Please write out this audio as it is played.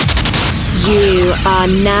You are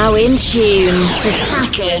now in tune to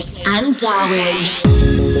Fracus and Darwin.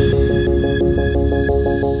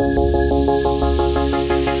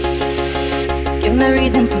 Give me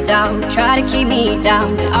reason to doubt, try to keep me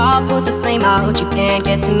down, but I'll put the flame out, you can't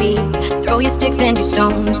get to me. Throw your sticks and your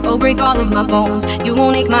stones, go break all of my bones. You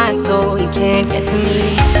won't ache my soul, you can't get to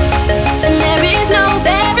me. And there is no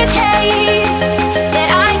barricade that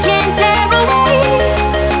I can't tear away.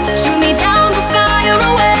 Shoot me down to fire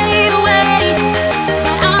away, away.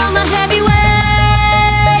 But I'm a heavyweight,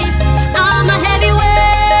 I'm a heavyweight,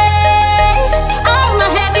 I'm a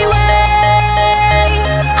heavyweight,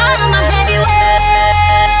 I'm a heavyweight.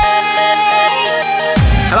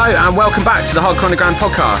 Hello and welcome back to the Hardcore Underground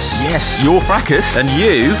podcast. Yes, you're Fracus. And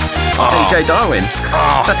you are DJ Darwin.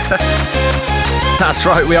 That's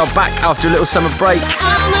right, we are back after a little summer break.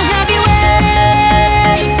 I'm a heavyweight,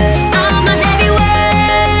 I'm a heavyweight,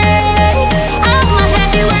 I'm a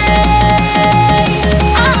heavyweight,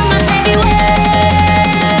 I'm a heavyweight.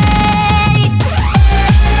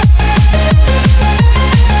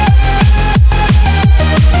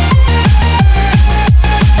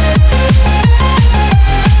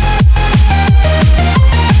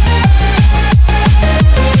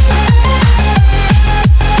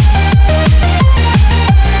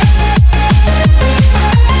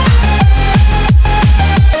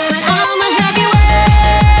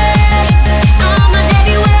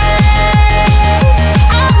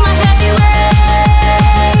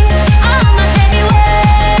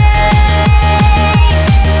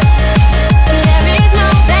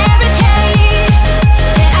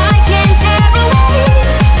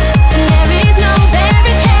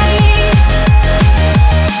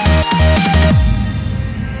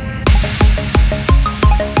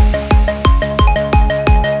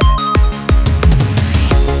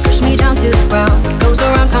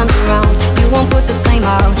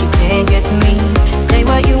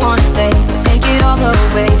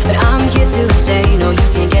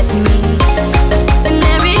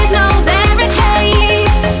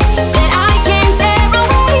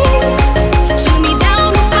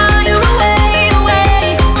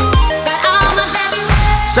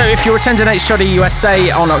 If you're attending HTRD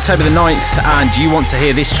USA on October the 9th and you want to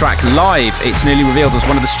hear this track live, it's newly revealed as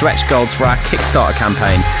one of the stretch goals for our Kickstarter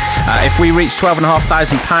campaign. If we reach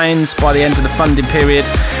 £12,500 by the end of the funding period,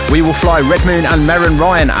 we will fly Red Moon and Merrin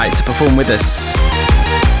Ryan out to perform with us.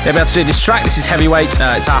 They'll be able to do this track. This is Heavyweight.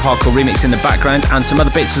 It's our hardcore remix in the background and some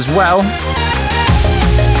other bits as well.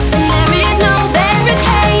 There is no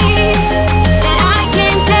barricade that I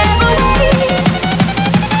can tear away.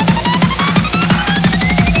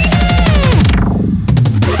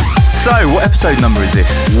 So, what episode number is this?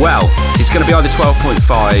 Well, it's going to be either 12.5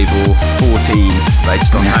 or 14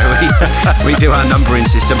 based on how we do our numbering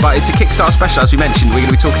system. But it's a Kickstarter special, as we mentioned. We're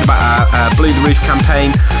going to be talking about our Blue the Roof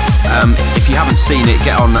campaign. If you haven't seen it,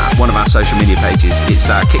 get on one of our social media pages. It's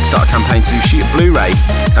our Kickstarter campaign to shoot a Blu-ray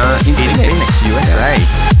in Phoenix, USA.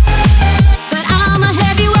 But I'm a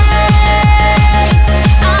heavyweight.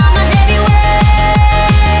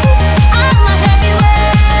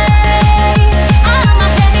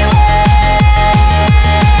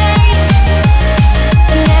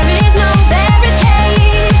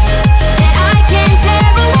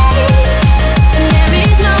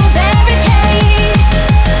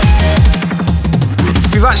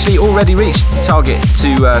 Actually already reached the target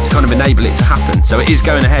to kind of enable it to happen, so it is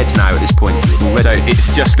going ahead now at this point already. So it's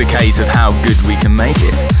just a case of how good we can make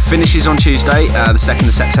it. Finishes on Tuesday, the 2nd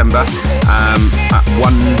of September at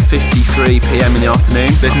 1:53pm in the afternoon.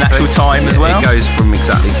 There's an actual time as well? It goes from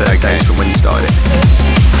exactly 30 days from when you started it.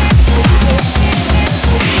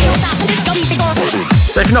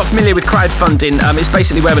 So if you're not familiar with crowdfunding, it's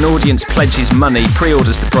basically where an audience pledges money,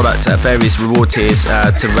 pre-orders the product at various reward tiers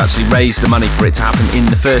to actually raise the money for it to happen in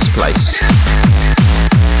the first place.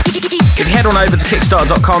 If you head on over to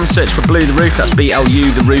kickstarter.com, search for Blue the Roof, that's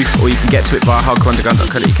BLU the Roof, or you can get to it via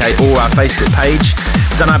hardcoreunderground.co.uk or our Facebook page.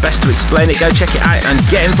 We've done our best to explain it, go check it out and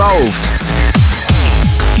get involved.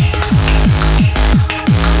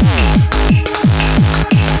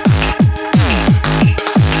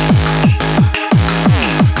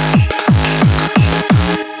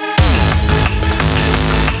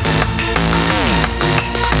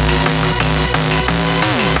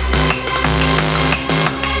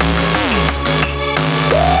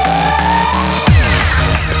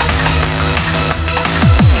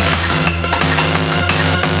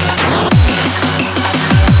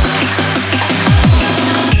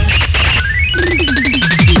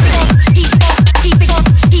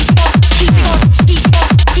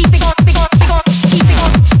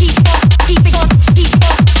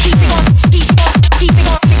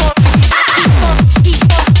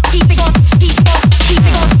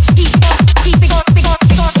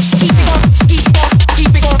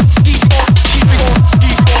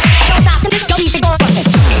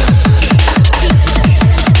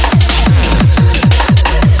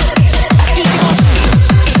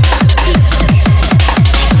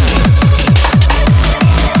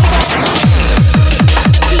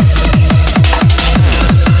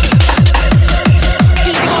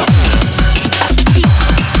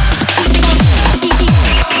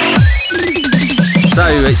 So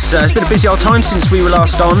it's been a busy old time since we were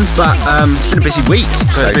last on, but it's been a busy week.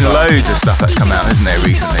 So there's been loads of stuff that's come out, hasn't there,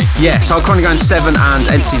 recently? Yes, Hardcore Underground 7 and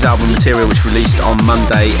Entity's album Material, which released on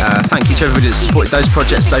Monday. Thank you to everybody that's supported those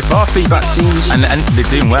projects so far. Feedback seems... And they're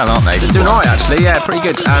doing well, aren't they? They're doing alright, actually. Yeah, pretty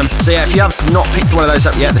good. So yeah, if you have not picked one of those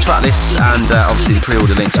up yet, the track lists and obviously the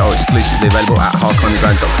pre-order links are exclusively available at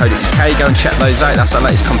hardcoreunderground.co.uk. Go and check those out. That's our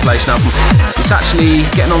latest compilation album. It's actually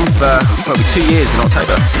getting on for probably 2 years in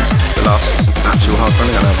October since the last actual Hardcore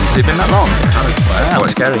Underground album. Has it been that long? Wow.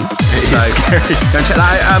 Quite scary. It is scary. Go and check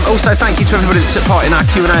that out. Also, thank you to everybody that took part in our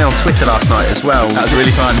Q&A on Twitter last night as well. That was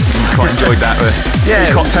really fun. Quite enjoyed that.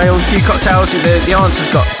 Yeah, cocktails. A few cocktails. The answers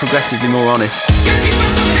got progressively more honest.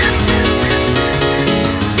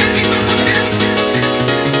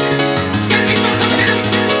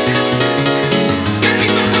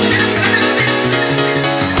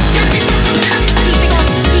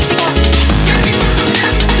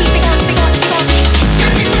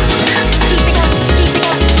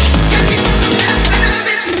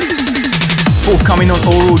 Forthcoming on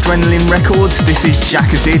Oral Adrenaline Records, this is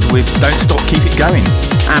Jackazid with Don't Stop, Keep It Going.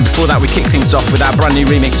 And before that, we kick things off with our brand new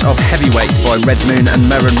remix of Heavyweight by Red Moon and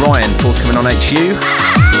Merrin Ryan, forthcoming on HU.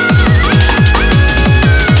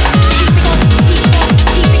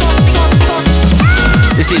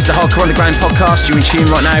 This is the Hardcore Underground podcast. You're in tune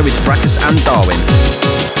right now with Fracus and Darwin.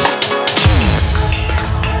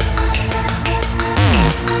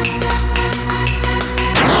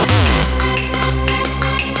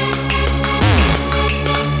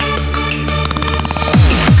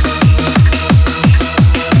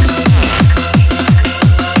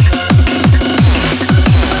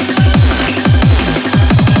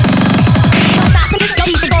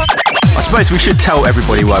 I suppose we should tell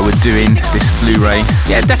everybody why we're doing this Blu-ray.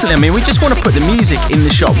 Yeah, definitely. I mean, we just want to put the music in the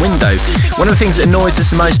shop window. One of the things that annoys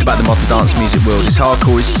us the most about the modern dance music world is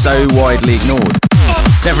hardcore is so widely ignored.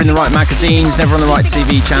 It's never in the right magazines, never on the right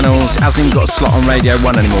TV channels, it hasn't even got a slot on Radio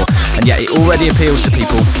 1 anymore, and yet it already appeals to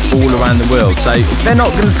people all around the world. So if they're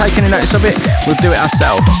not going to take any notice of it, we'll do it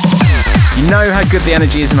ourselves. You know how good the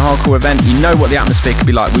energy is in a hardcore event, you know what the atmosphere could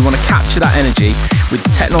be like. We want to capture that energy with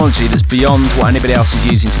technology that's beyond what anybody else is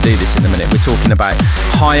using to do this in a minute. We're talking about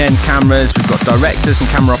high-end cameras, we've got directors and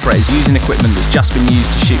camera operators using equipment that's just been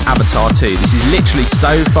used to shoot Avatar 2. This is literally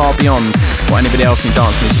so far beyond what anybody else in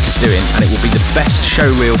dance music is doing, and it will be the best show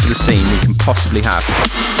reel for the scene we can possibly have.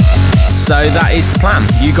 So that is the plan.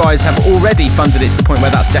 You guys have already funded it to the point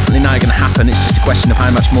where that's definitely now going to happen. It's just a question of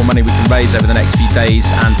how much more money we can raise over the next few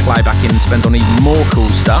days and plough back in and spend on even more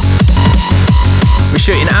cool stuff. We're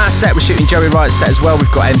shooting our set, we're shooting Joey Wright's set as well.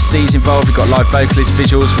 We've got MCs involved, we've got live vocalists,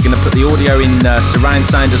 visuals. We're going to put the audio in surround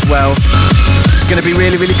sound as well. It's going to be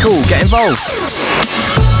really, really cool. Get involved.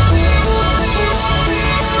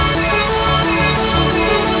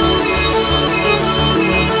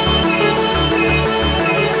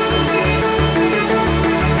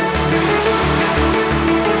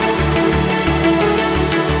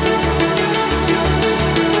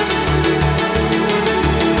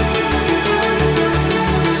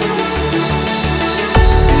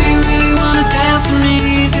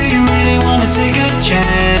 Take a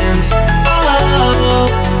chance.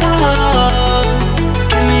 Oh, oh,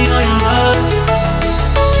 give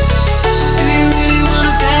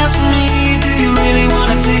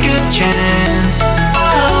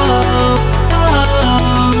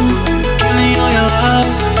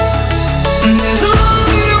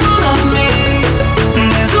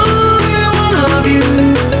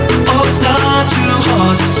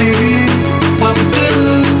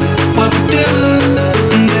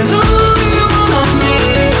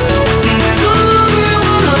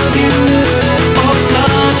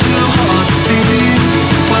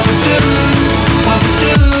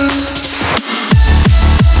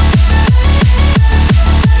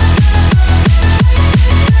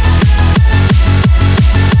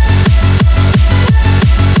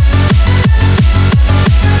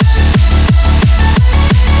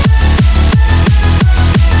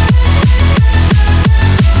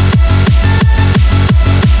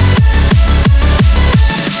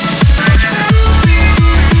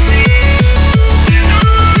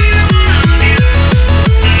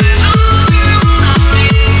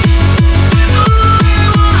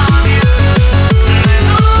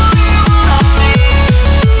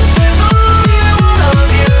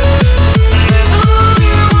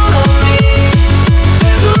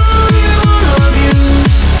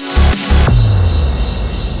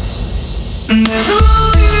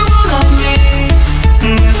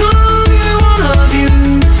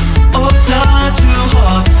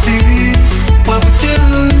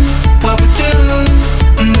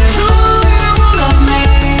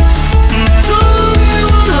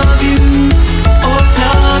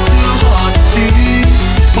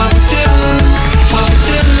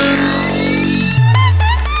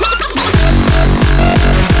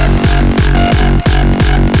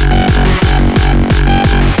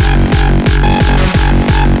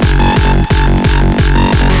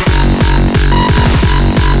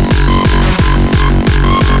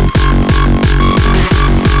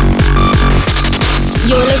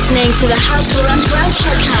listening to the Hardcore Underground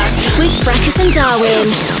podcast with Fracus and Darwin.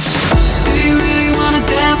 Do you really wanna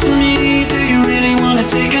dance with me? Do you really wanna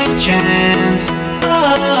take a chance?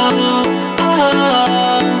 Oh,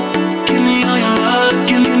 give me all your love,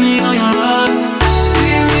 give me all your love. Do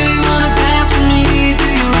you really wanna dance with me? Do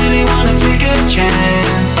you really wanna take a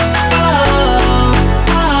chance? Oh,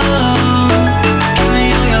 give me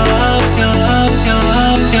all your love, your love, your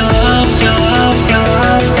love, your love, your love, your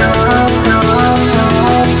love, your love, your love, your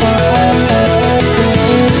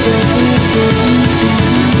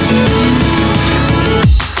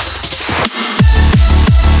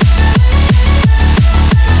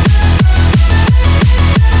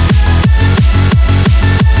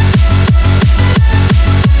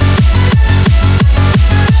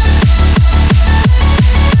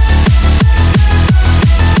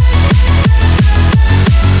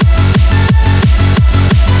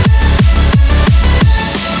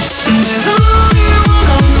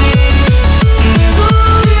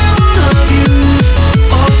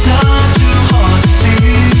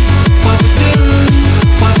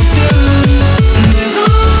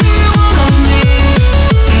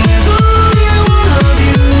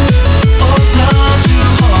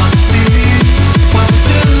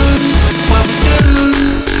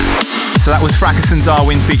Fracus and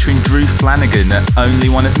Darwin featuring Drew Flanagan, Only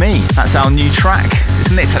One of Me. That's our new track,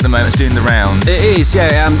 isn't it, at the moment? It's doing the round. It is,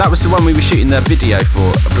 yeah. That was the one we were shooting the video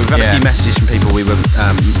for. We've had a few messages from people. We were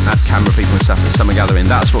had camera people and stuff at Summer Gathering.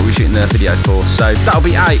 That's what we were shooting the video for. So that'll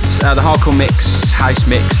be out. The hardcore mix, house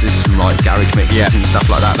mix, there's some like garage mixes and stuff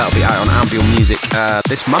like that. That'll be out on Ambial Music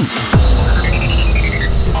this month.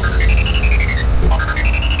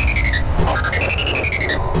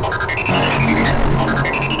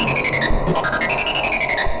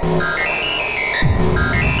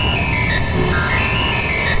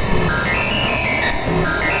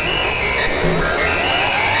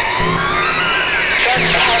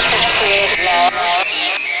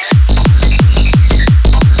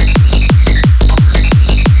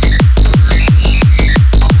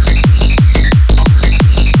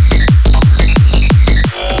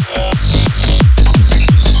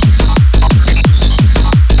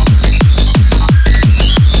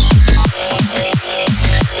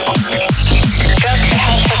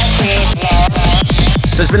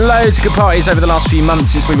 There's been loads of good parties over the last few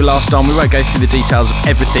months since we were last on. We won't go through the details of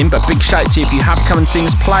everything, but big shout to you if you have come and seen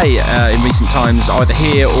us play in recent times, either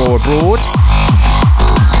here or abroad.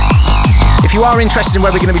 If you are interested in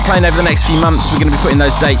where we're going to be playing over the next few months, we're going to be putting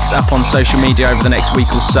those dates up on social media over the next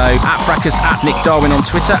week or so. At Fracus, at Nick Darwin on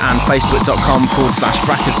Twitter, and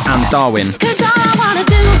facebook.com/Fracus and Darwin. 'Cause all I wanna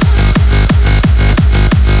do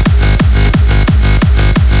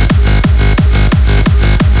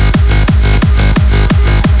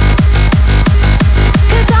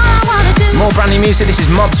More brand new music. This is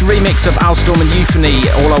Mob's remix of Alstorm and Euphony,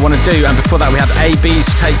 All I Wanna Do, and before that we had AB's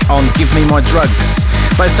take on Give Me My Drugs,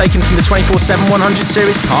 both taken from the 24/7 100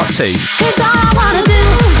 series part 2. 'Cause all I wanna do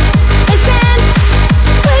is dance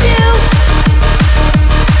with you.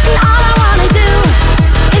 And all I wanna do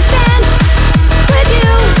is dance with you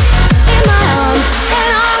in my arms.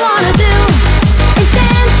 And all I wanna do is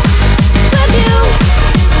dance with you.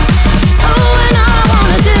 Oh, and all I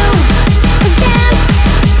wanna do is dance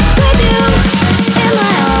with you in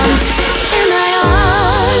my arms, in my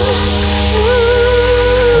arms.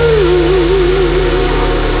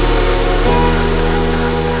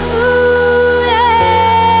 Ooh, yeah.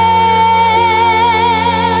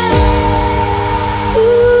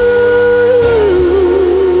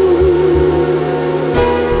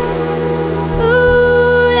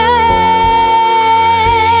 Ooh, yeah.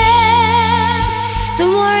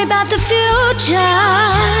 Don't worry about the future.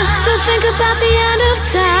 Don't think about the end of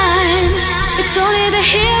time. It's only the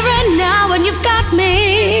here and now, and you've got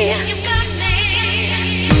me.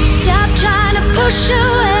 Stop trying to push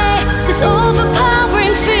away this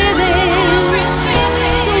overpowering feeling.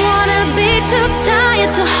 Don't wanna be too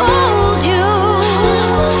tired to hold you.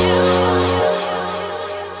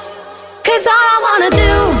 'Cause all I wanna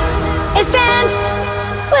do is dance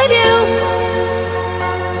with you.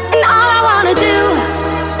 And all I wanna do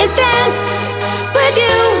is dance with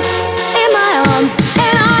you in my arms.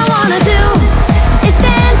 And all I wanna do is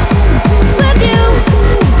dance with you.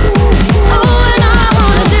 Oh, and all I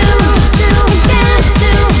wanna do is dance with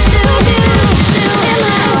you.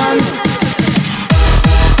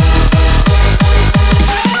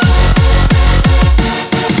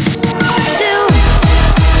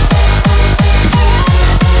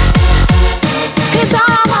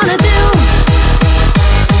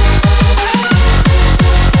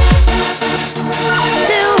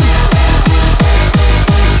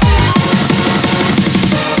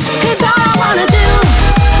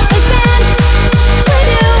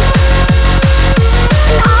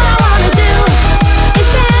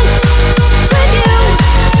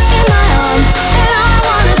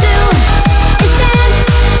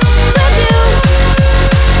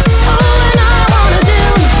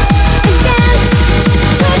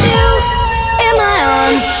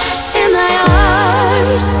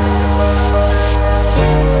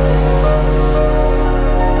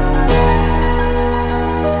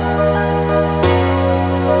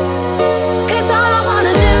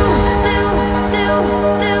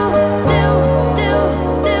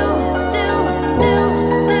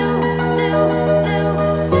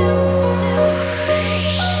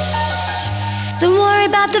 Don't worry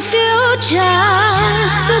about the future.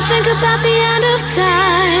 Don't think about the end of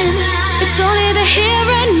time. It's only the here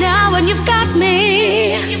and now, and you've got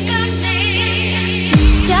me.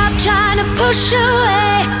 Stop trying to push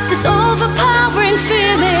away this overpowering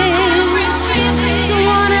feeling. Don't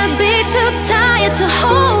wanna be too tired to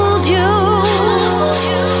hold you.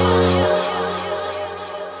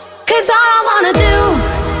 'Cause all I wanna do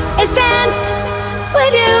is dance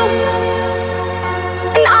with you.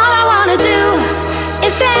 And all I wanna do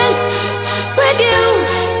is dance with you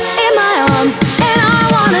in my arms. And all I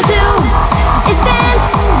wanna do is dance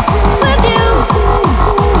with you.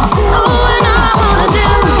 Oh, and all I wanna do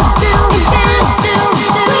is dance with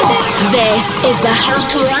you. This is the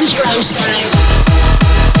Hardcore Underground Show.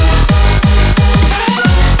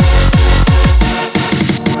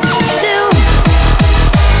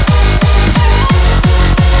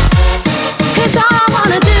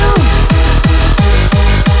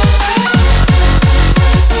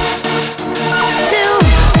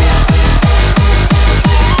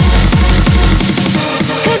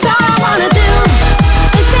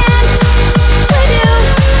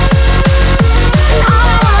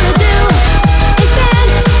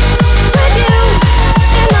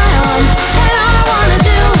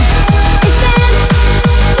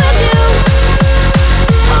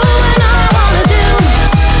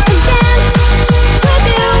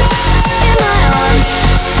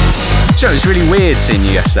 It's really weird seeing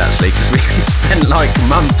you yesterday, actually, because we spent like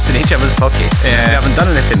months in each other's pockets. Yeah. We haven't done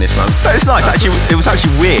anything this month. But it was nice. It was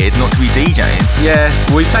actually weird not to be DJing. Yeah,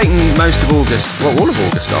 we've taken most of August, well, all of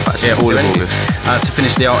August off, actually. Yeah, all of August. To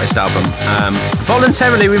finish the artist album.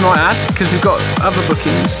 Voluntarily, we might add, because we've got other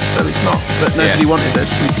bookings, so it's not that nobody wanted us.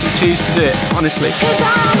 We choose to do it, honestly. 'Cause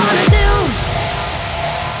all I wanna do.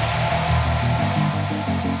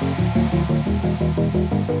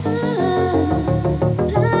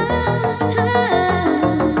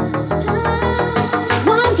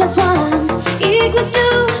 Equals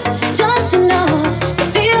two, just enough to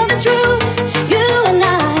feel the truth. You and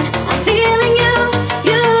I'm feeling you.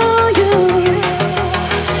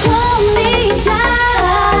 Hold me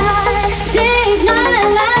tight, take my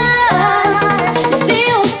life. This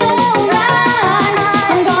feels so right.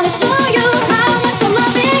 I'm gonna show you how much I'm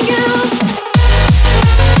loving you.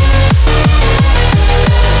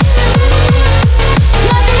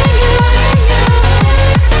 Loving you.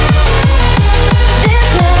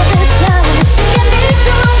 This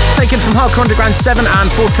love. Taken from Hardcore Underground 7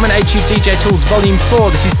 and forthcoming HU DJ Tools Volume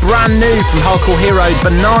 4. This is brand new from Hardcore Hero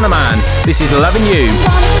Banana Man. This is Loving You.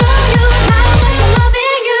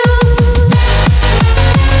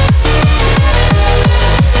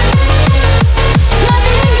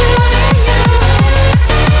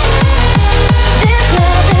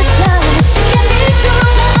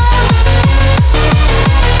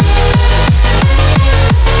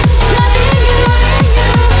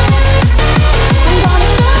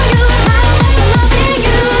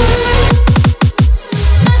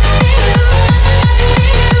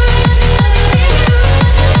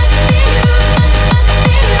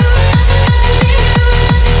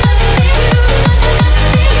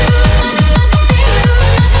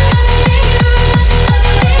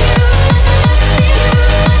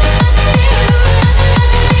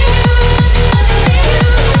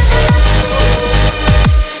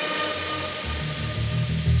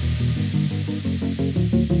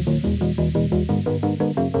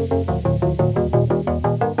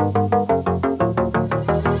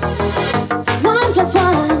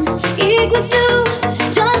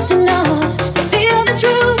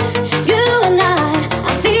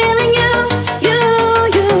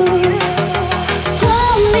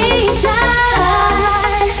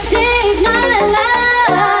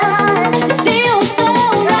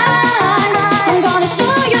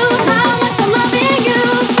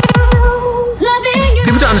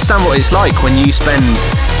 Understand what it's like when you spend,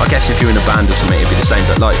 I guess if you're in a band or something it'd be the same,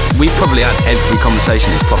 but like we've probably had every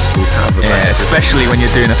conversation it's possible to have about especially when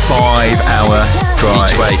you're doing a 5-hour drive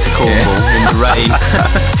each way to Cornwall in the rain.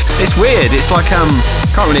 It's weird, it's like can't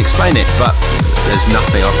really explain it, but there's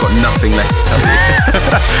nothing, I've got nothing left to tell you.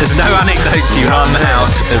 There's no anecdotes you run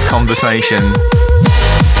out of conversation.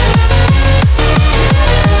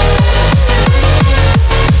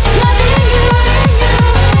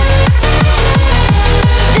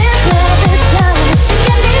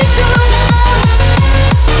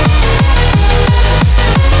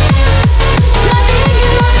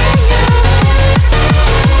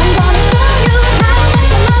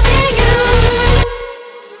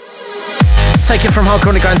 Taken from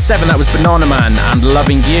Hardcore Underground 7, that was Banana Man and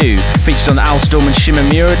Loving You, featured on the Al Storm and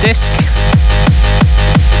Shimamura disc.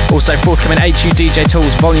 Also forthcoming HU DJ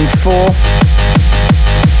Tools Volume 4.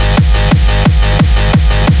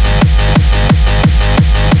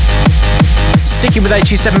 Sticking with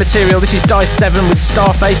HU7 material, this is Die 7 with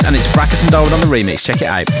Starface, and it's Fracus and Darwin on the remix. Check it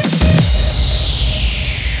out.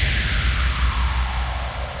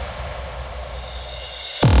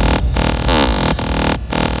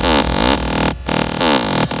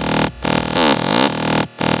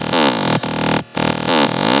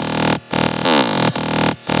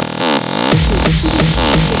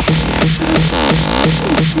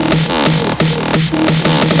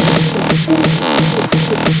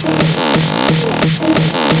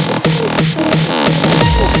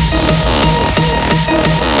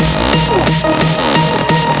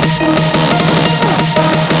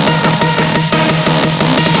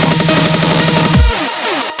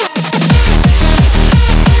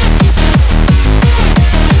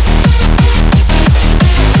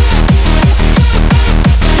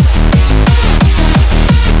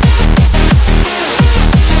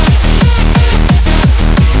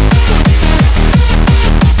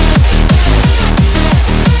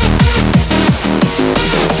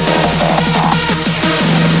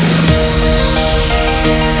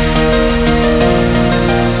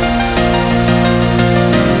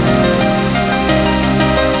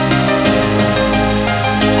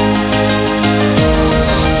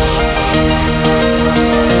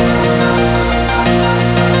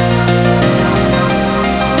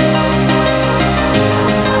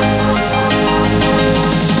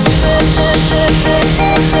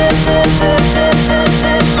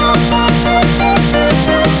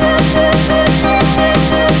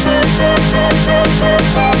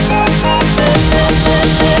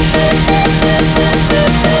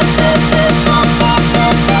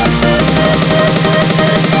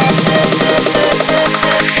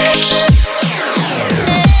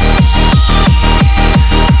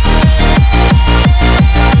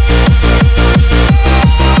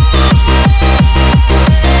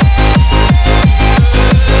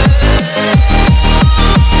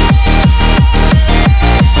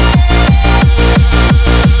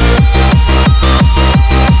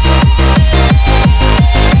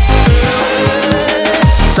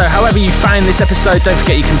 This episode, don't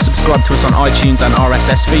forget you can subscribe to us on iTunes and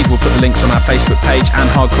RSS feed. We'll put the links on our Facebook page and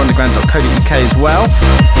hardcoreunderground.co.uk as well.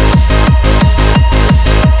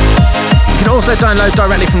 You can also download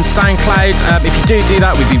directly from SoundCloud. If you do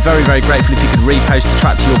that, we'd be very, very grateful if you could repost the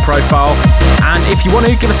track to your profile. And if you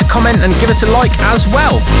want to, give us a comment and give us a like as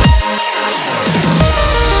well.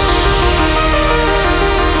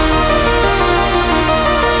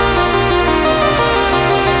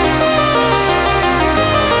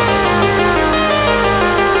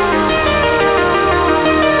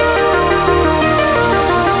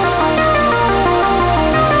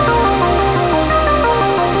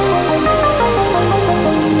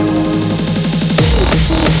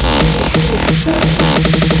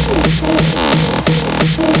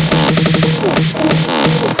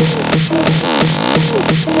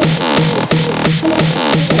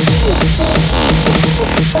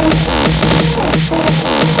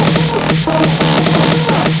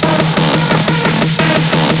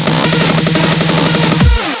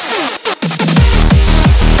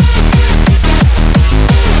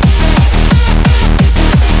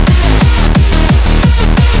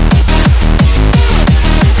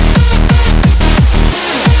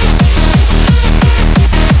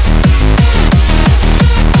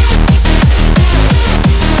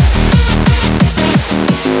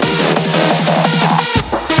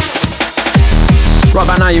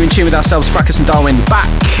 Now you're in tune with ourselves, Fracus and Darwin, back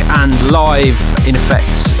and live in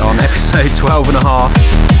effect on episode 12 and a half,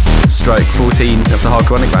 stroke 14 of the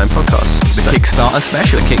Hardcore Underground podcast. The Kickstarter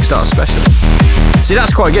special. The Kickstarter special. See,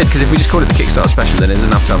 that's quite good, because if we just call it the Kickstarter special, then it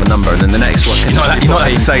doesn't have to have a number, and then the next one can you're not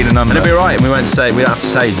allowed to say the number. And it'll be right, and we don't have to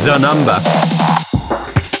say the number.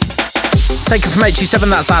 Taken from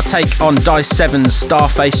HU7, that's our take on Die 7's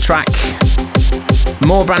Starface track.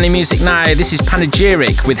 More brand new music now. This is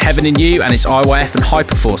Panegyric with Heaven in You, and it's IYF and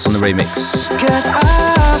Hyperforce on the remix. Cause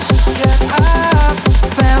I've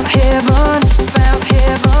found heaven,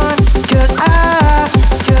 cause I've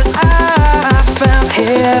found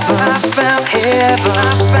heaven, I found heaven, I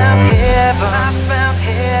found heaven, I found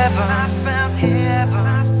heaven, I found heaven,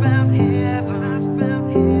 I found heaven, I found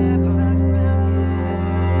heaven.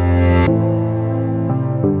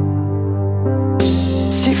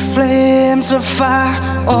 See flames of fire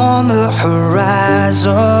on the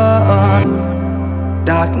horizon.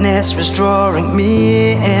 Darkness was drawing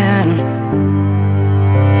me in.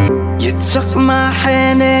 You took my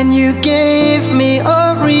hand and you gave me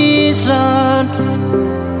a reason,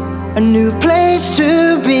 a new place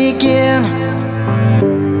to begin.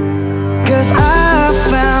 Cause I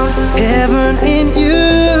found heaven in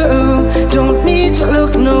you. Don't need to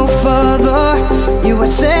look no further.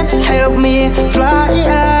 help me fly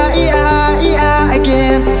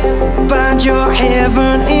again. Find your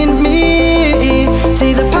heaven in me.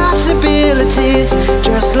 See the possibilities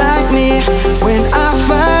just like me. When I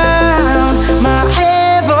found my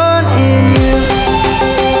heaven in you.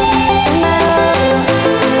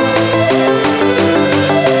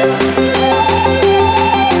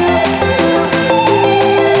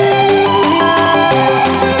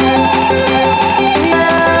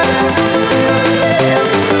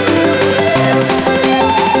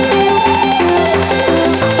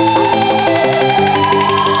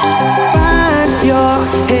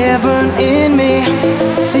 Heaven in me,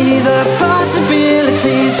 see the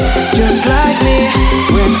possibilities just like me.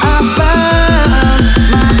 When I found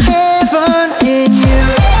my heaven in you.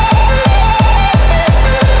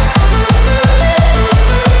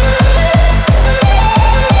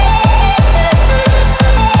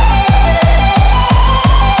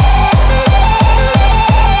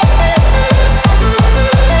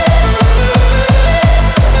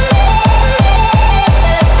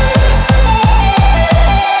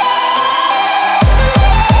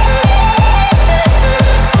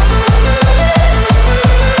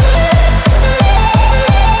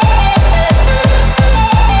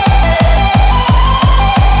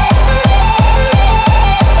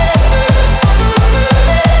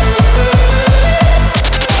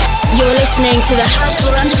 Listening to the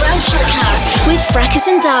Hardcore Underground podcast with Fracus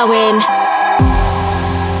and Darwin.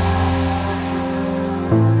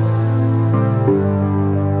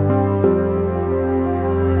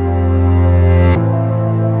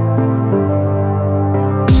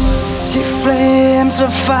 See flames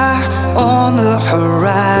of fire on the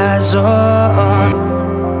horizon.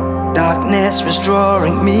 Darkness was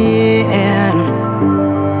drawing me in.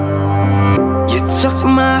 Took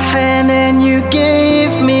my hand and you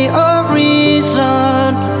gave me a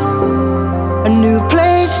reason, a new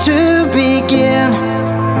place to begin.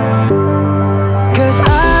 'Cause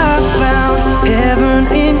I found heaven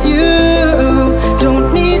in you.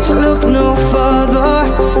 Don't need to look no further.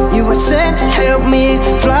 You were sent to help me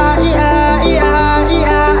fly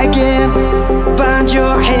again. Find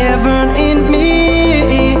your heaven in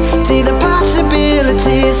me. See the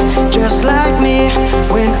possibilities just like me.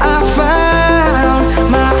 When I found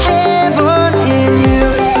my heaven in you.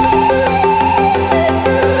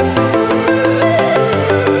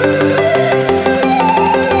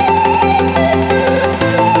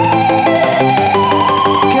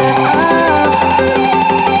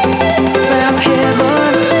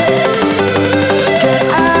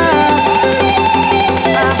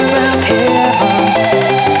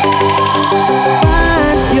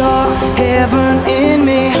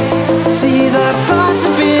 See the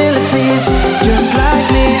possibilities just like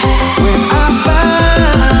me. When I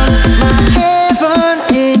found my heaven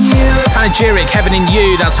in you. Panegyric, Heaven in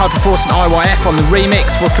You. That's Hyperforce and IYF on the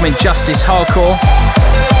remix. Forthcoming Justice Hardcore.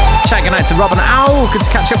 Shout out to Rob and Al. Good to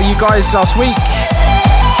catch up with you guys last week.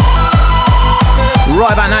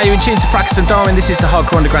 Right about now, you're in tune to Fracus and Darwin. This is the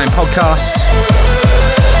Hardcore Underground podcast.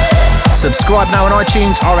 Subscribe now on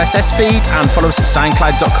iTunes, RSS feed, and follow us at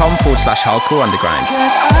soundcloud.com/Hardcore Underground.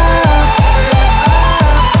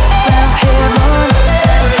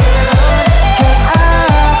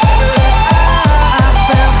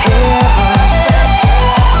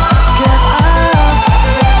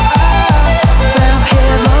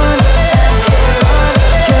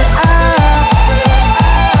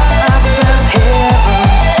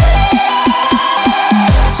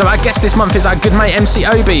 So our guest this month is our good mate MC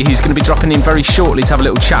Obi, who's going to be dropping in very shortly to have a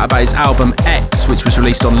little chat about his album X, which was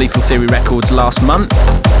released on Lethal Theory Records last month.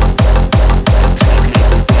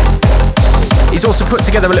 He's also put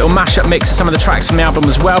together a little mashup mix of some of the tracks from the album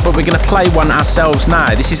as well, but we're going to play one ourselves now.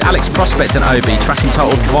 This is Alex Prospect and Obi, track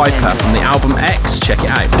entitled Viper from the album X. Check it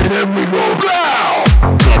out.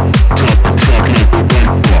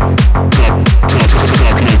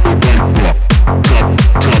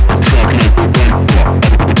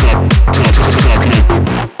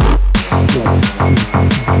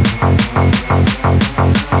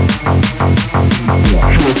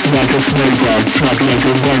 Looks like a snake, track like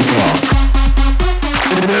a viper.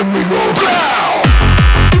 And then we go growl.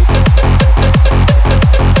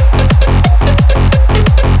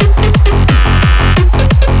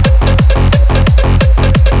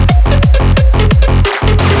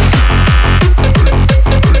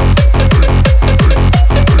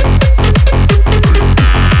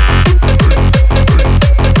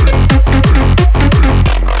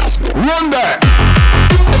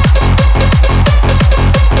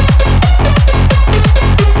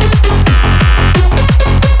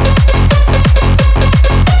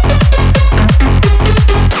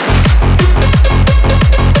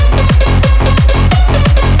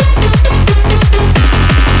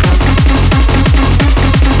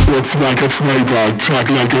 like a flavor, talk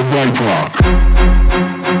like a viper.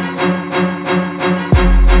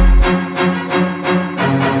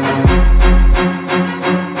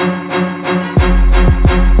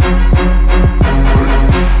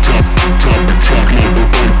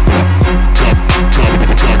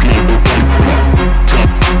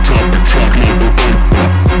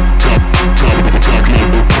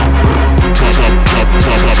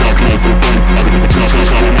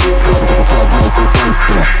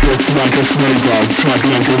 Like a flavor, track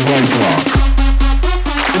like a viper.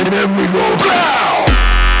 And then we go down.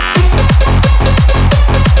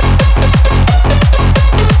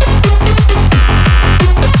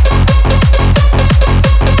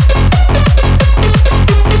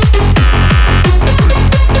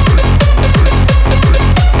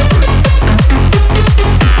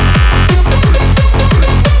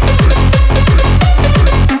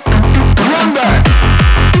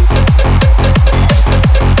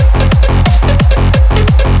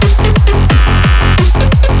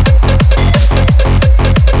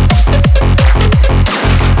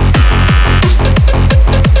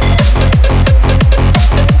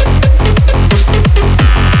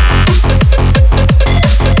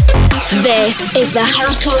 This is the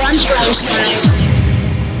Hardcore Underground Show.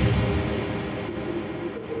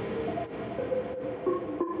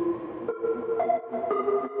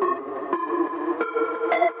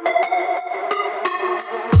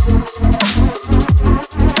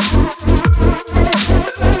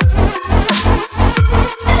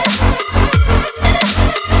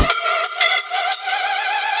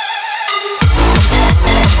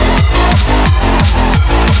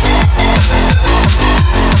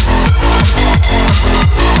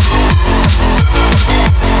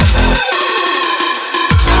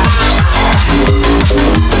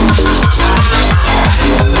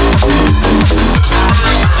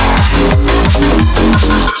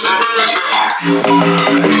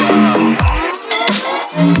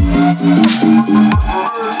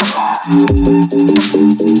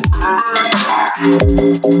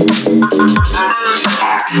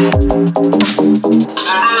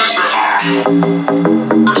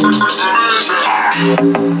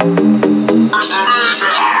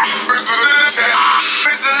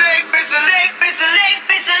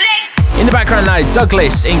 In the background now,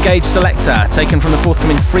 Douglas, Engage Selector, taken from the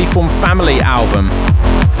forthcoming Freeform Family album.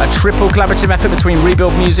 A triple collaborative effort between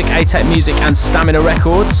Rebuild Music, A-Tech Music and Stamina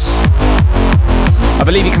Records. I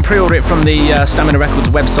believe you can pre-order it from the Stamina Records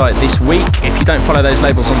website this week. If you don't follow those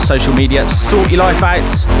labels on social media, sort your life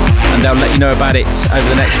out and they'll let you know about it over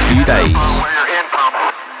the next few days.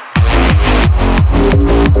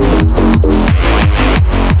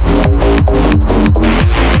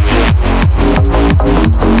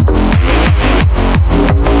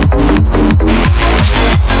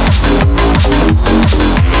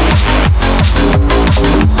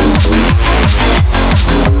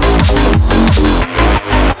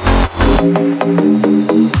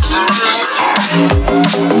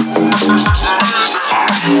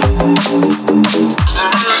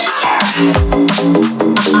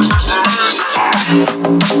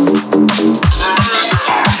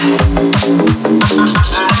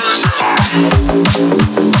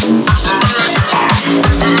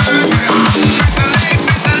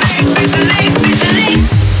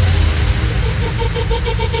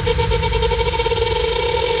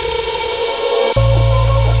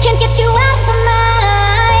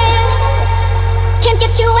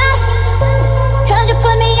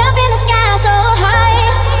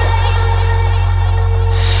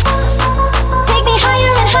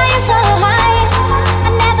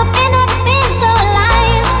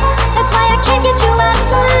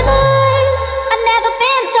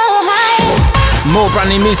 More brand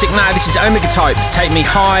new music now. This is Omega Types, Take Me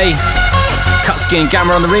High. Kutski and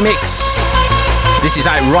Gamma on the remix. This is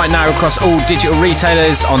out right now across all digital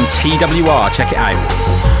retailers on TWR. Check it out.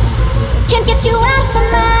 Can't get you out of my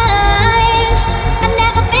mind. I've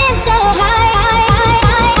never been so high.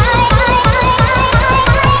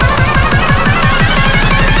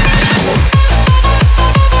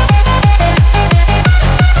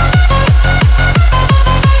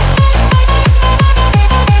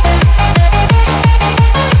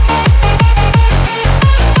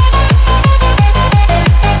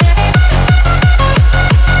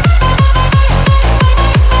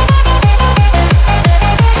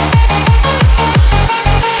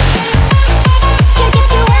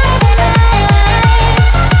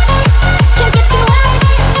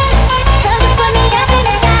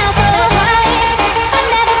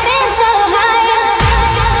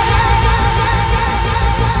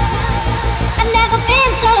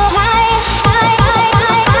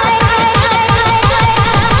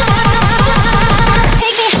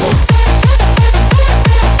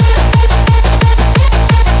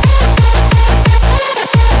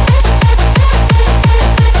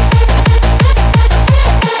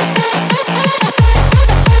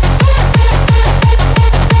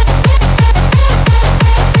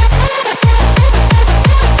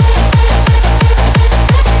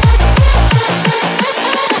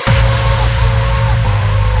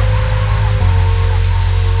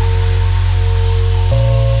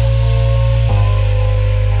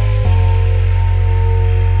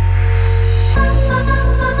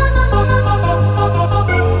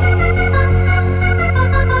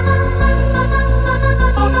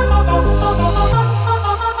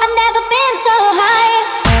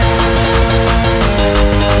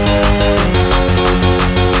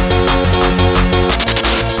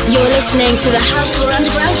 listening to the Hardcore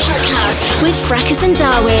Underground podcast with Fracus and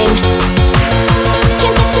Darwin.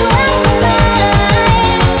 Can't get you out of my mind.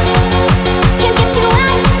 Can't get you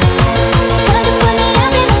out. 'Cause you put me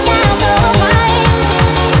up in the sky so high.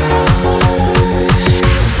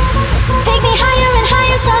 Take me higher and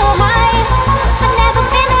higher so high. I've never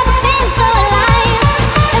been so alive.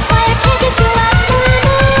 That's why I can't get you out of my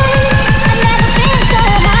mind. I've never been so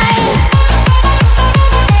high.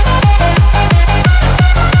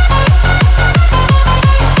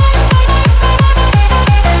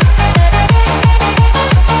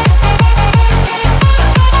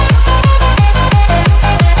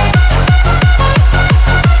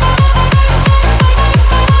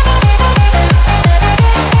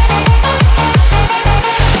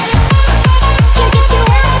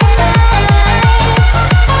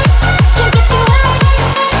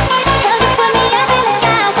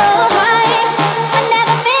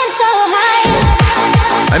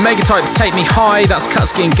 Omega Types Take Me High, that's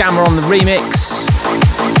Kutski and Gamma on the remix.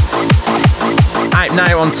 Out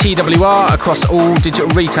now on TWR across all digital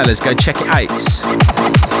retailers, go check it out.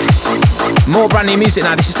 More brand new music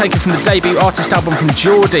now, this is taken from the debut artist album from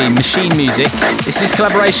Geordie, Machine Music. This is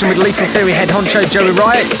collaboration with Lethal Theory head honcho Joey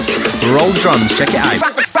Riot. Roll drums, check it out.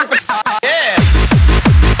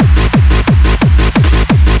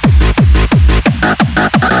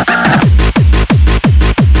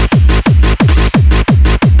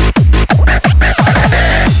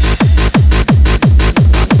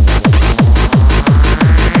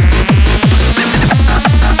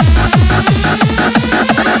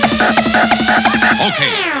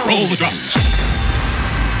 Roll the drums.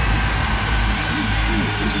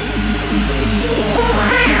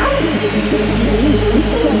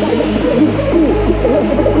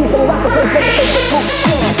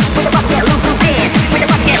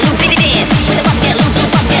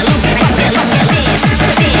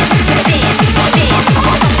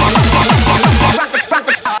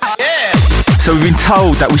 So we've been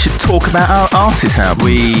told that we should talk about our artist album.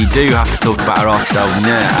 We do have to talk about our artist album,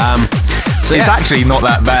 yeah. So it's actually not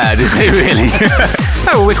that bad, is it really?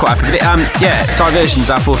 No, well, we're quite happy with it. Diversions,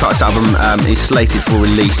 our fourth artist album, is slated for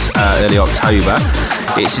release early October.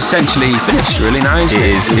 It's essentially finished, really, now, isn't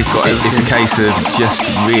it? It's a case of just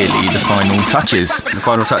really the final touches. The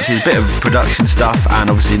final touches, a bit of production stuff, and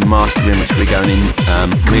obviously the mastering, which we're going in.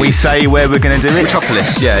 Can we say where we're going to do it?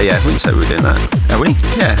 Metropolis, yeah. We can say we're doing that. Are we?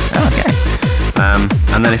 Yeah. Oh, okay.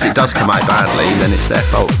 And then if it does come out badly, then it's their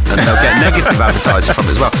fault, and they'll get negative advertising from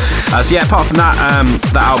it as well. So yeah, apart from that,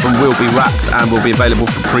 that album will be wrapped and will be available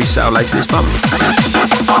for pre-sale later this month.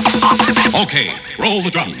 Okay, roll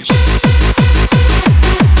the drums.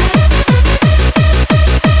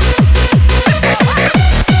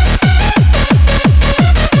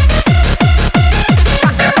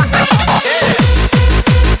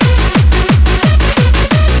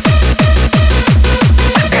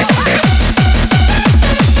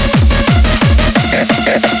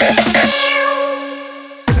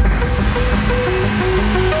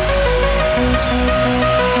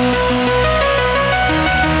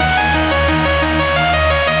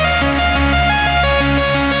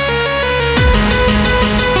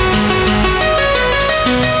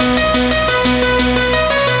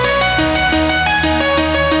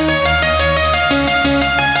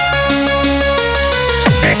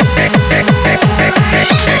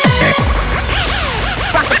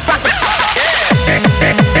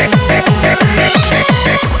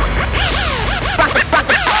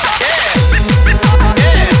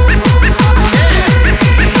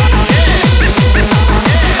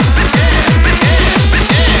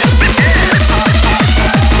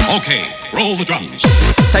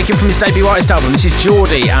 Taken from his debut artist album, this is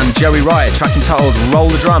Geordie and Joey Riot, track entitled Roll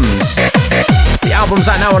the Drums. The album's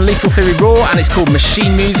out now on Lethal Theory Raw and it's called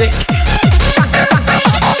Machine Music.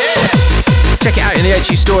 Check it out in the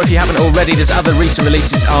HU store if you haven't already. There's other recent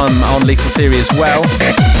releases on Lethal Theory as well.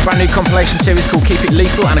 Brand new compilation series called Keep It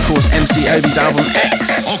Lethal, and of course MC Obi's album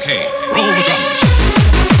X. Okay, roll the drums.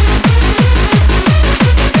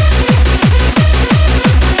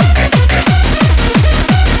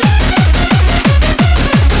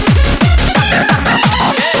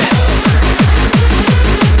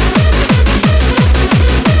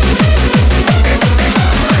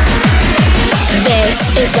 This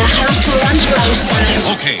is the Hardcore Underground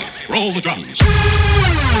Show. Okay, roll the drums.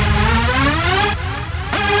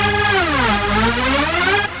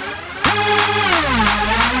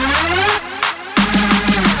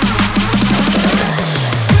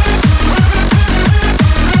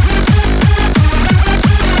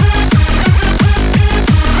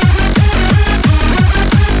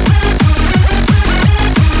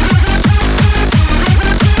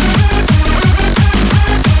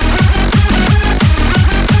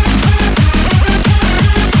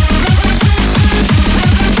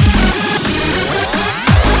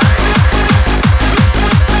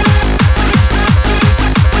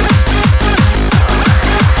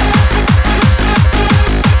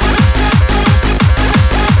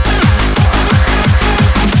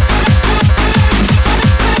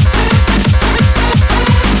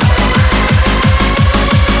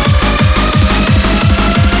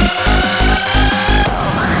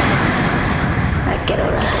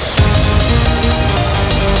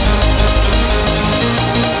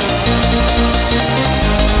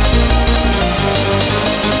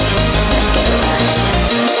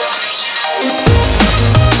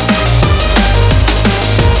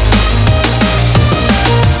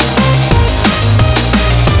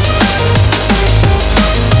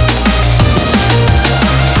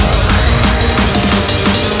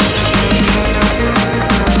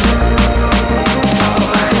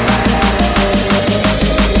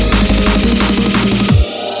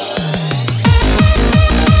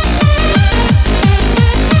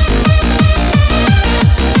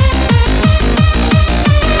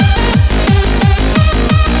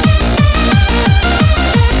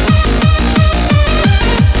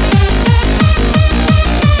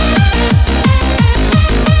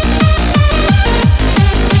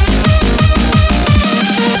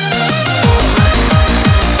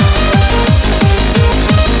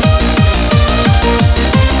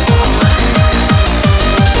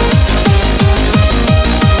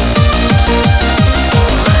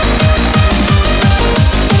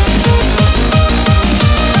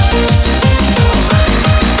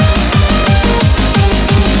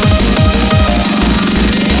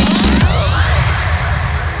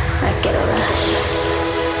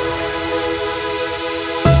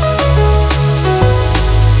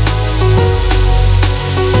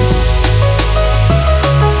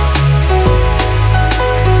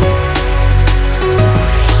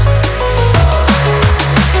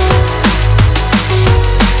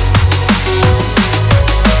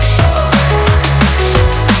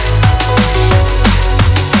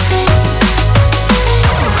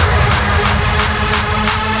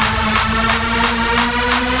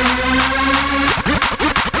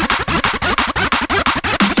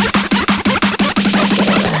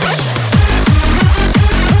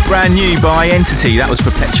 brand new by Entity. That was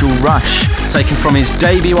Perpetual Rush. Taken from his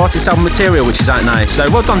debut artist album Material, which is out now. So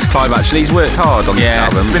well done to Clive, actually. He's worked hard on this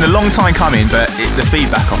album. It's been a long time coming, but the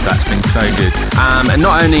feedback off that's been so good. And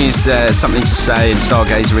not only is there something to say in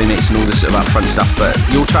Stargazer remix and all this sort of upfront stuff, but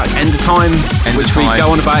your track End of Time, which we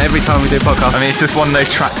go on about every time we do a podcast. I mean, it's just one of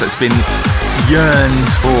those tracks that's been yearned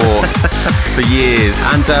for years.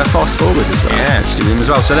 And Fast Forward as well. Yeah. As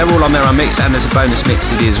well. So they're all on there on Mix, and there's a bonus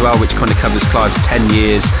mix CD as well, which kind of covers Clive's 10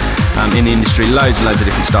 years in the industry. Loads and loads of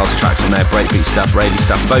different styles of tracks on there. Breakbeat stuff, ravey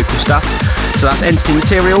stuff, vocal stuff. So that's Entity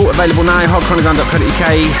Material, available now, hardchronogun.co.uk.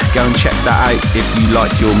 Go and check that out if you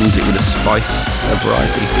like your music with a spice of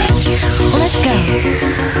variety. Let's go.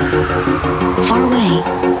 Far away.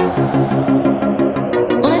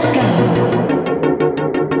 Let's go.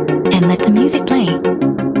 And let the music play.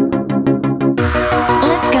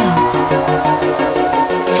 Let's go.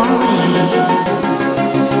 Far away.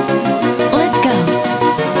 Let's go.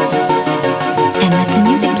 And let the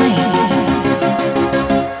music play.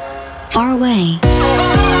 Far away.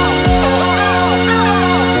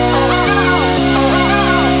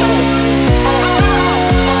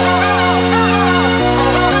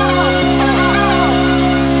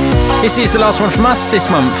 This is the last one from us this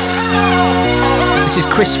month. This is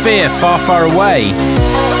Chris Fear, Far Far Away.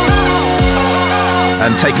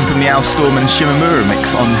 And taken from the Al Storm and Shimamura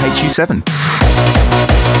mix on HU7.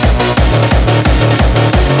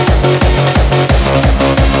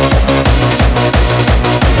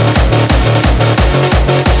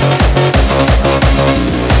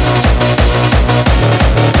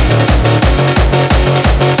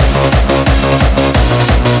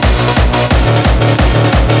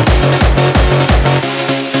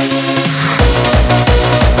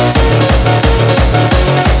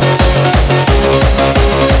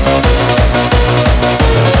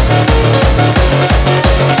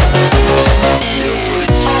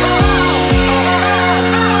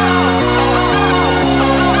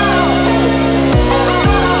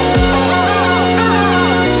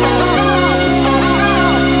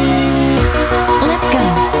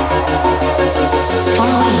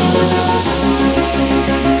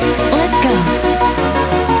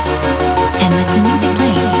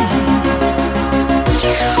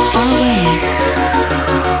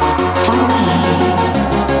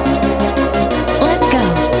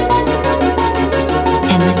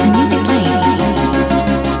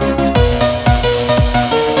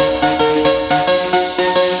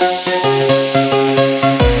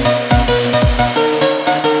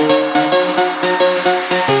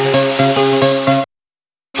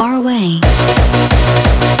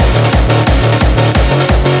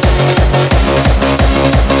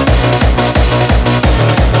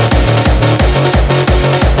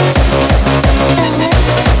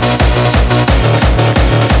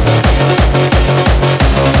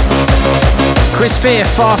 Fear,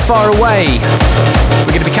 Far Far Away.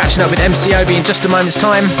 We're going to be catching up with MC Obi in just a moment's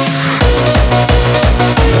time.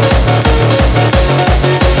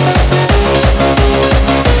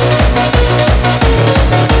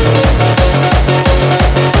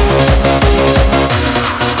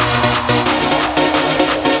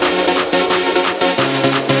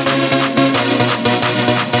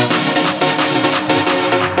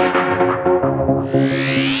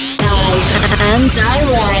 And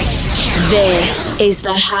direct. This is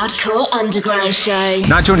the Hardcore Underground Show.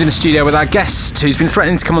 Now joined in the studio with our guest, who's been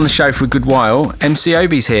threatening to come on the show for a good while. MC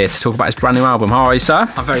Obi's here to talk about his brand new album. How are you, sir?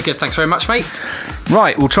 I'm very good, thanks very much, mate.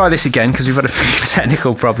 Right, we'll try this again because we've had a few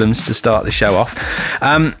technical problems to start the show off.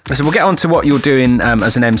 So we'll get on to what you're doing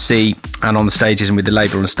as an MC and on the stages and with the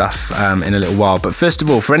label and stuff in a little while. But first of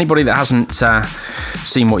all, for anybody that hasn't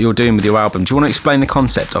seen what you're doing with your album, do you want to explain the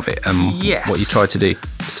concept of it and what you tried to do?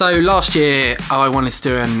 So last year I wanted to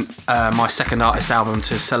do my second artist album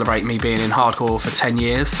to celebrate me being in hardcore for 10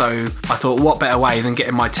 years. So I thought, what better way than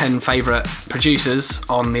getting my 10 favourite producers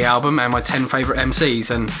on the album and my 10 favourite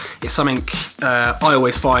MCs. And it's something I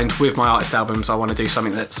always find with my artist albums, I want to do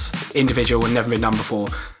something that's individual and never been done before.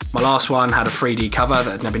 My last one had a 3D cover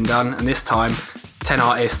that had never been done, and this time 10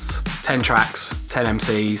 artists, 10 tracks, 10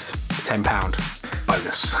 MCs, £10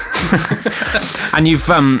 bonus. And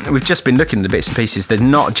we've just been looking at the bits and pieces. There's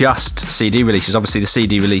not just CD releases. Obviously the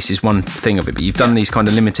CD release is one thing of it, but you've done these kind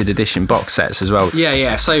of limited edition box sets as well.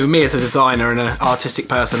 Yeah. So me as a designer and an artistic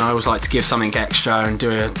person, I always like to give something extra and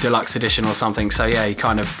do a deluxe edition or something. So yeah, you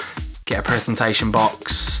kind of get a presentation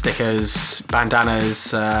box, stickers,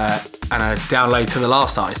 bandanas, and a download to the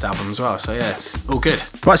Last Artist album as well. So yeah, it's all good.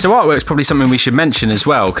 Right, so artwork's probably something we should mention as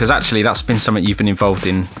well, because actually that's been something you've been involved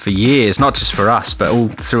in for years, not just for us, but all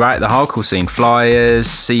throughout the hardcore scene. Flyers,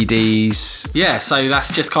 CDs. Yeah, so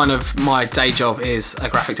that's just kind of my day job is a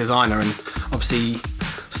graphic designer, and obviously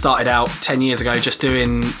started out 10 years ago just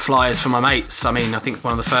doing flyers for my mates. I mean, I think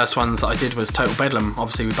one of the first ones that I did was Total Bedlam.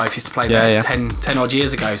 Obviously, we both used to play there 10 odd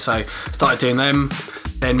years ago, so started doing them.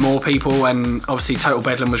 Then more people, and obviously Total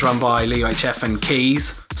Bedlam was run by Lee UHF and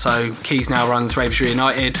Keys. So Keys now runs Ravers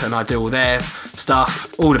Reunited, and I do all their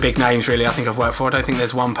stuff. All the big names, really, I think I've worked for. I don't think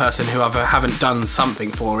there's one person who I haven't done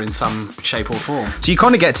something for in some shape or form. So you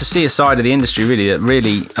kind of get to see a side of the industry, really, that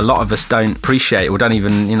really a lot of us don't appreciate or don't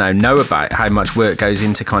even, know about how much work goes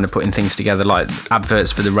into kind of putting things together, like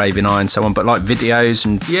adverts for the Raving Eye and so on, but like videos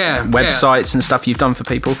and websites and stuff you've done for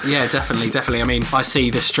people. Yeah, definitely. I mean, I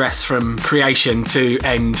see the stress from creation to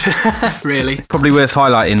end, really. Probably worth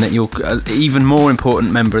highlighting that you're an even more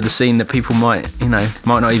important member of the scene that people might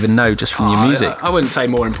not even know just from your music. I wouldn't say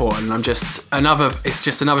more important. It's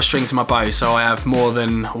just another string to my bow, so I have more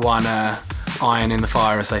than one iron in the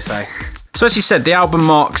fire, as they say. So as you said, the album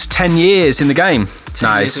marks 10 years in the game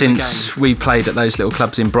now, since we played at those little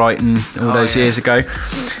clubs in Brighton all those years ago.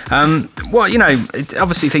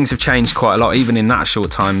 Obviously things have changed quite a lot, even in that short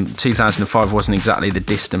time. 2005 wasn't exactly the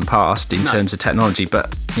distant past in terms of technology, but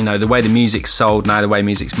the way the music's sold now, the way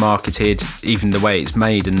music's marketed, even the way it's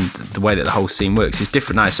made and the way that the whole scene works is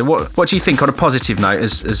different now. So what do you think, on a positive note,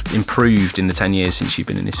 has improved in the 10 years since you've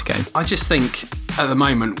been in this game? I just think at the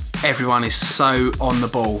moment everyone is so on the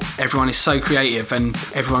ball, everyone is so creative, and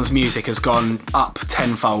everyone's music has gone up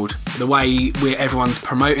tenfold. The way everyone's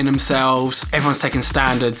promoting themselves, everyone's taking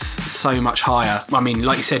standards so much higher. I mean,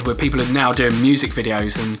 like you said, where people are now doing music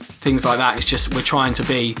videos and things like that. It's just we're trying to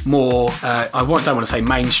be more, don't want to say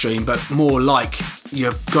mainstream, but more like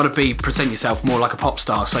you've got to present yourself more like a pop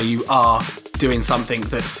star. So you are doing something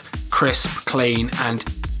that's crisp, clean, and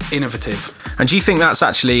innovative. And do you think that's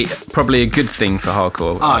actually probably a good thing for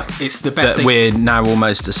hardcore? It's the best thing. We're now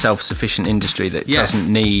almost a self-sufficient industry that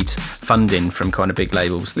doesn't need funding from kind of big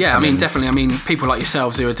labels. Definitely. I mean, people like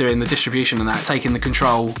yourselves who are doing the distribution and that, taking the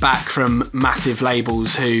control back from massive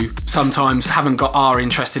labels who sometimes haven't got our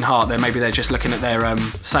interest in heart. Maybe they're just looking at their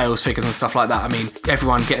sales figures and stuff like that. I mean,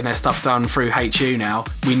 everyone getting their stuff done through HU now.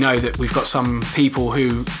 We know that we've got some people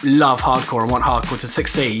who love hardcore and want hardcore to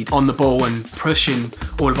succeed on the ball and pushing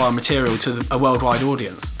all of our material to a worldwide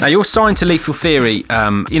audience. Now, you're signed to Lethal Theory.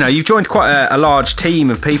 You've joined quite a large team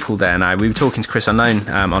of people there now. We were talking to Chris Unknown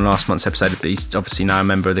on last month's episode. He's obviously now a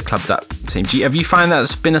member of the Clubbed Up team. Have you found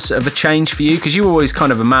that's been a sort of a change for you? Because you were always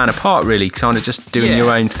kind of a man apart, really, kind of just doing your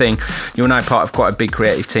own thing. You're now part of quite a big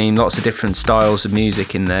creative team, lots of different styles of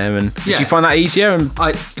music in there. And did you find that easier? Do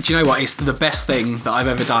you know what? It's the best thing that I've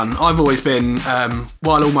ever done. I've always been,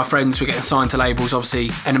 while all my friends were getting signed to labels, obviously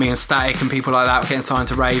Enemy and Static and people like that were getting signed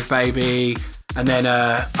to Rave Baby, and then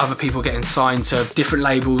other people getting signed to different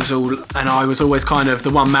labels, and I was always kind of the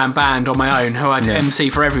one-man band on my own who I'd MC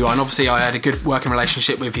for everyone. Obviously I had a good working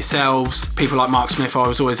relationship with yourselves, people like Mark Smith. I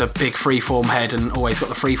was always a big freeform head and always got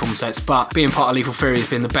the freeform sets, but being part of Lethal Fury has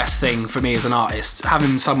been the best thing for me as an artist.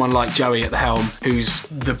 Having someone like Joey at the helm, who's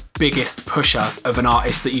the biggest pusher of an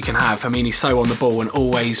artist that you can have. I mean, he's so on the ball and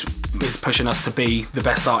always is pushing us to be the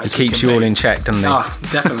best artist. He keeps you all in check, doesn't he? Oh,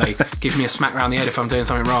 definitely. Gives me a smack round the head if I'm doing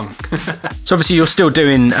something wrong. So obviously you're still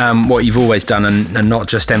doing what you've always done, and not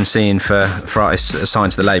just MCing for artists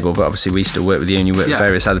assigned to the label, but obviously we still work with you and you work with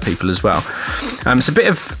various other people as well. It's a bit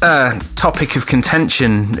of topic of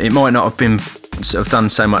contention. It might not have been sort of done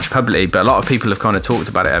so much publicly, but a lot of people have kind of talked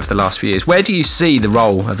about it over the last few years. Where do you see the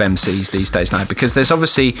role of MCs these days now? Because there's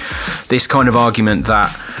obviously this kind of argument that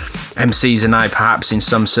MCs are now perhaps in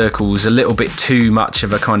some circles a little bit too much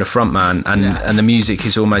of a kind of frontman, and the music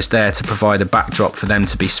is almost there to provide a backdrop for them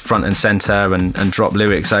to be front and centre and drop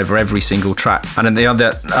lyrics over every single track. And at the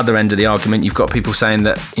other end of the argument, you've got people saying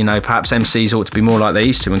that, perhaps MCs ought to be more like they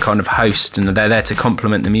used to and kind of host, and they're there to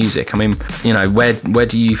complement the music. I mean, where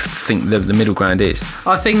do you think the middle ground is?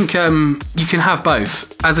 I think you can have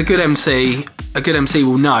both. As a good MC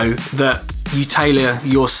will know that you tailor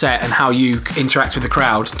your set and how you interact with the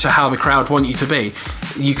crowd to how the crowd want you to be.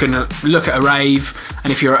 You can look at a rave,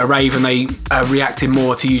 and if you're at a rave and they are reacting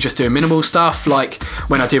more to you just doing minimal stuff, like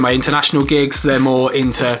when I do my international gigs, they're more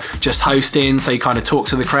into just hosting, so you kind of talk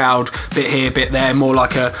to the crowd, bit here, bit there, more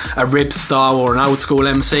like a rib style or an old school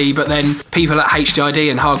MC. But then people at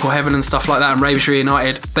HDID and Hardcore Heaven and stuff like that and Ravers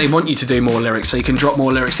Reunited, they want you to do more lyrics, so you can drop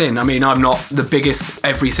more lyrics in. I mean, I'm not the biggest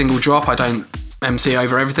every single drop. I don't MC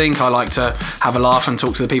over everything. I like to have a laugh and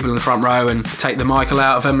talk to the people in the front row and take the Michael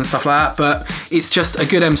out of them and stuff like that. But it's just a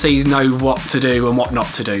good MC know what to do and what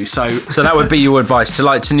not to do. So that would be your advice to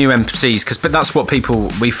new MCs, but that's what people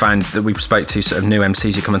we found that we spoke to, sort of new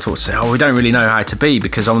MCs who come and talk to say, oh, we don't really know how to be,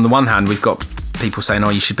 because on the one hand we've got people saying, oh,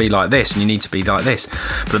 you should be like this and you need to be like this,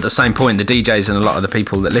 but at the same point the DJs and a lot of the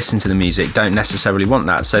people that listen to the music don't necessarily want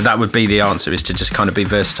that. So that would be the answer, is to just kind of be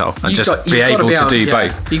versatile and be able to do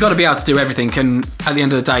both. You've got to be able to do everything, and at the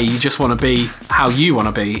end of the day you just want to be how you want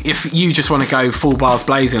to be. If you just want to go full bars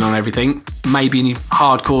blazing on everything, maybe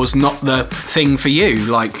hardcore's not the thing for you.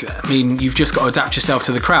 You've just got to adapt yourself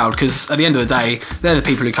to the crowd, because at the end of the day they're the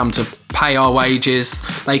people who come to pay our wages,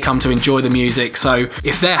 they come to enjoy the music. So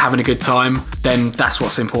if they're having a good time, then that's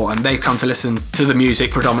what's important. They come to listen to the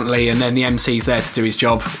music predominantly, and then the MC's there to do his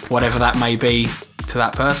job, whatever that may be to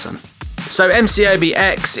that person. So MC Obi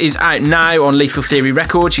X is out now on Lethal Theory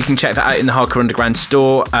Records. You can check that out in the Hardcore Underground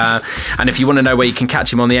store. And if you want to know where you can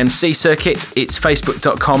catch him on the MC circuit, it's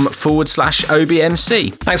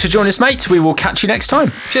facebook.com/OBMC. Thanks for joining us, mate. We will catch you next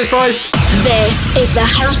time. Cheers, bro. This is the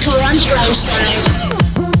Hardcore Underground Show.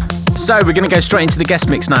 So we're going to go straight into the guest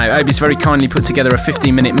mix now. Obi's very kindly put together a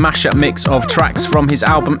 15-minute mashup mix of tracks from his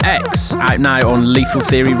album X, out now on Lethal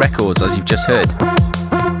Theory Records, as you've just heard.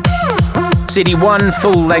 CD 1,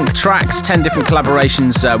 full-length tracks, 10 different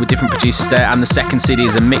collaborations with different producers there, and the second CD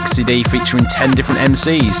is a mix CD featuring 10 different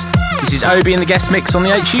MCs. This is Obi in the guest mix on the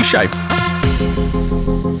HU Show.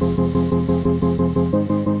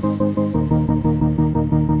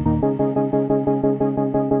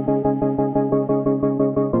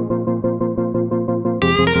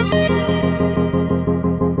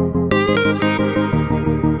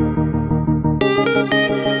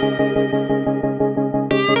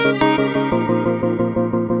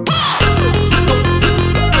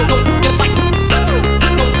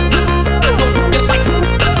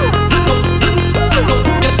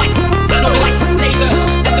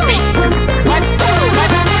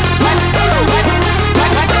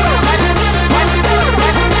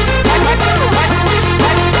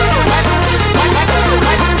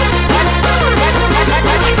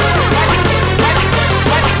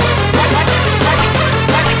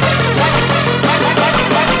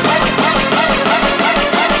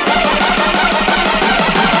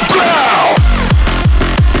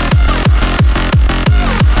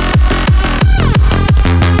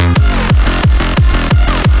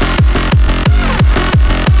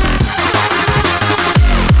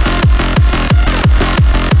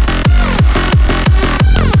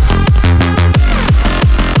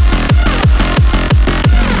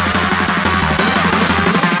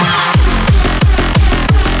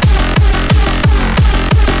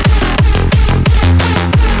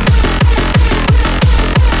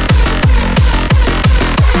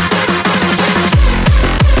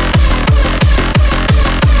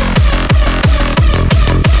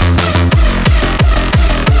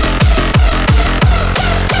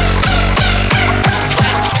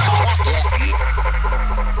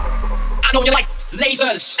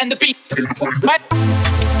 And the beat.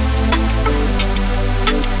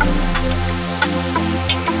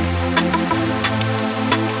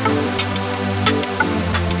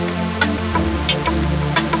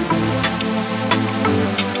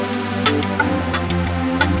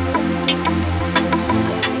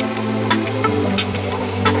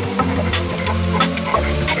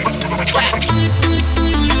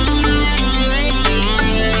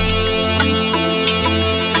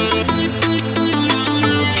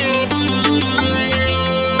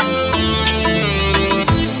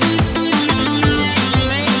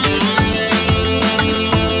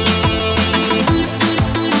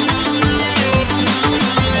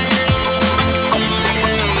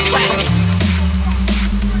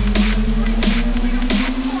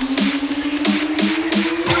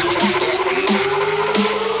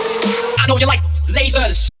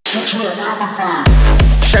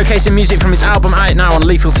 Showcasing music from his album out now on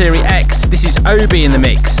Lethal Theory X. This is Obi in the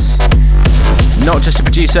mix. Not just a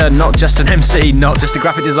producer, not just an MC, not just a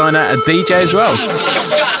graphic designer, a DJ as well.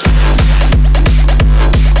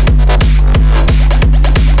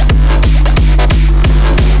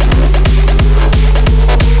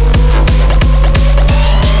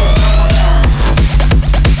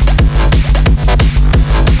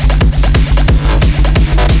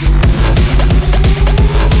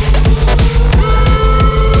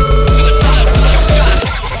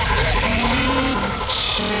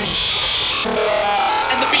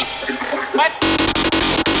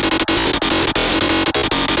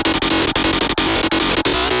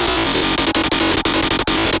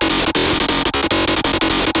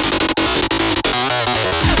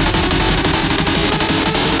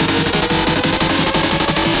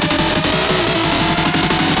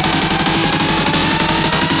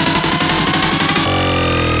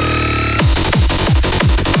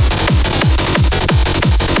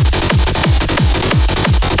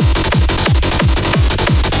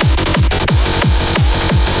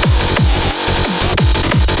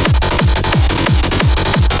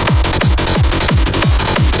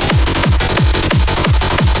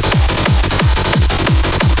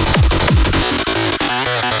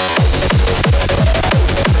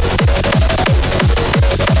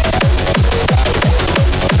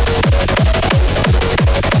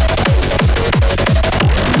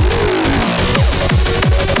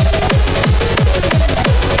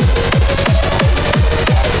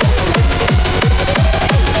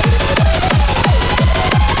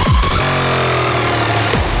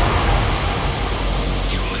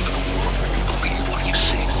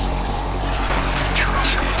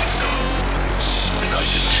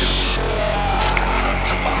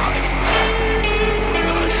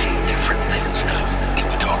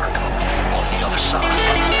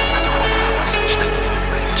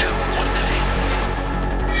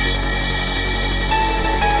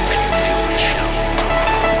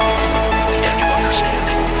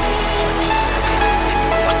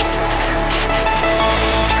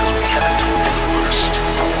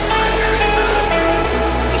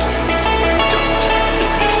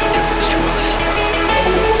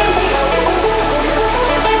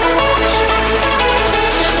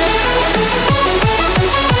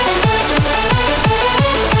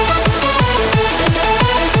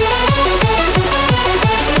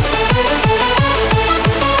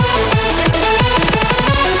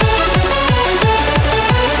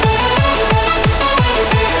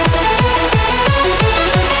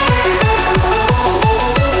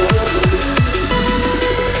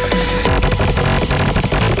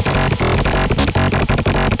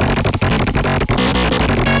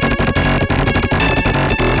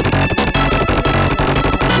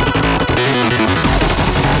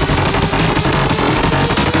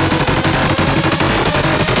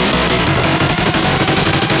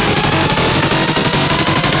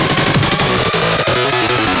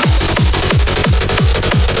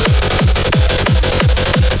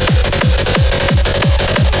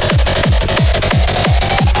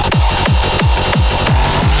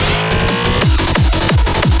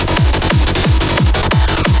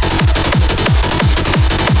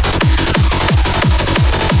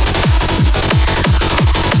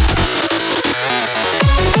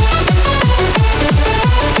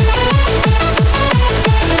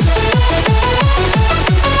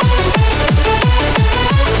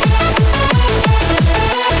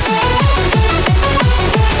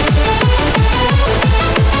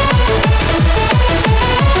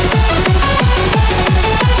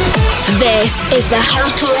 is the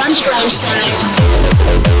Hardcore Underground Show.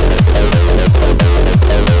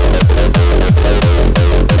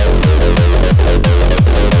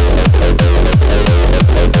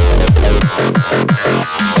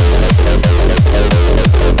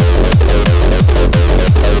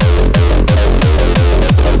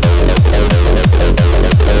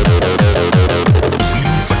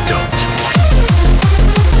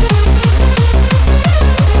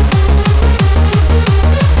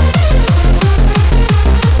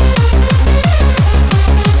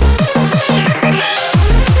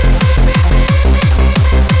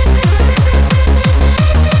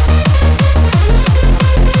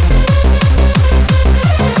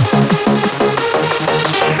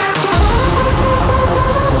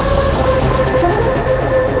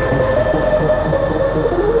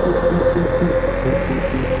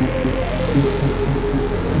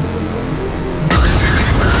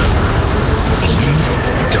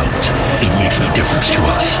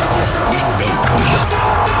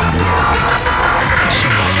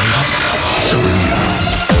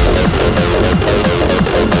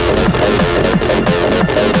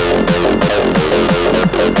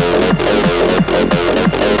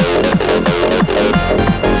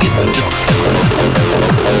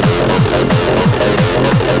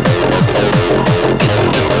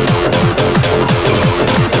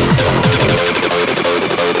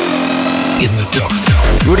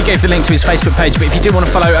 The link to his Facebook page, but if you do want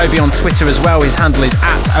to follow Obi on Twitter as well, his handle is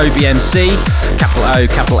 @OBMC, capital O,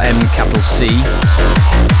 capital M, capital C.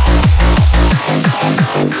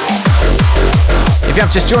 If you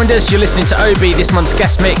have just joined us, you're listening to Obi, this month's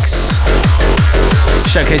guest mix,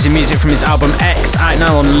 showcasing music from his album X, out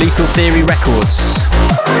now on Lethal Theory Records.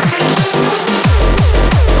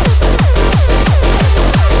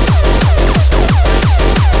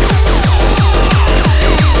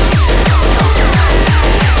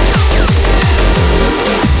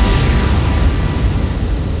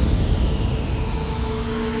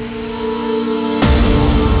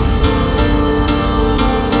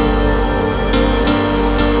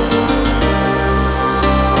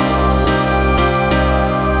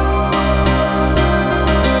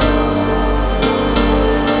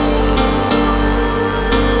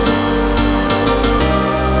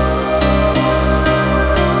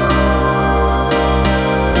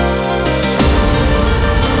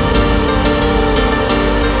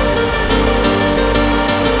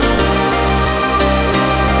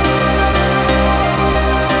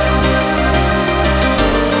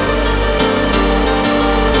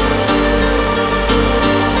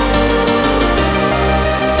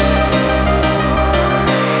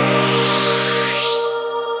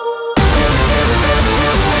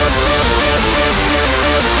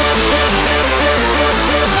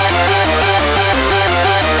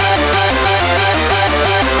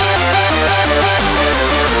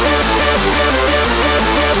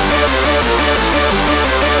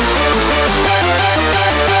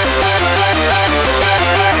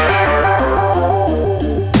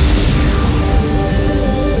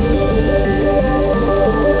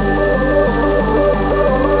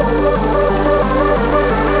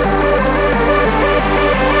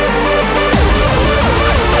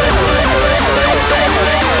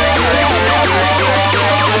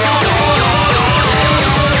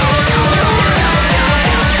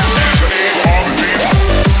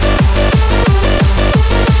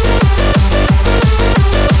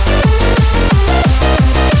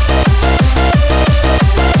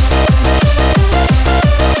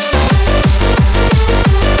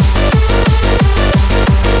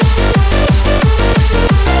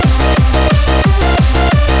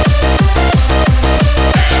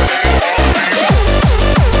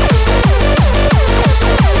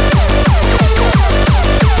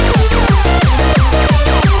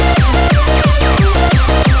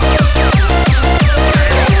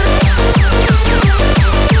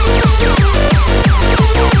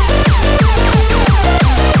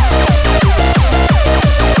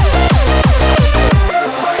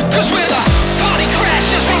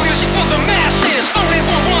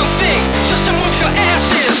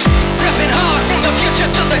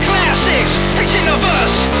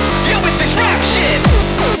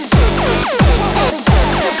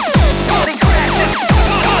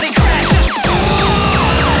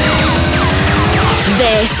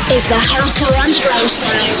 This is the Hardcore Underground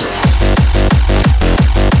Show.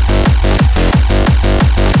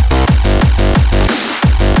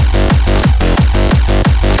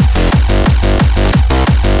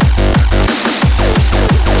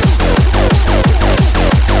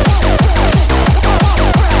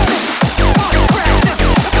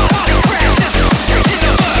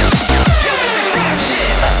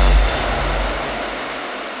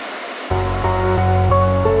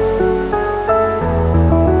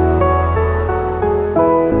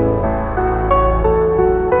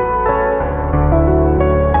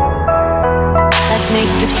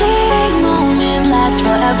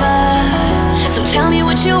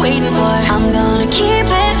 waiting for. I'm gonna keep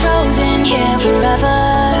it frozen here forever.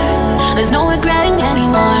 There's no regretting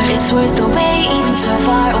anymore. It's worth the wait, even so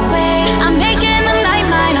far away. I'm making the night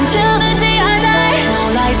mine until the day I die.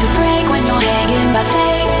 No light to break when you're hanging by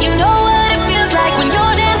fate. You know what it feels like when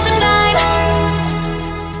you're dancing died.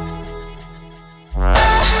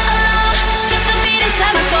 Just a beat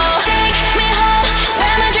inside my soul. Take me home,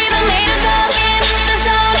 where my dreams are made of gold. In the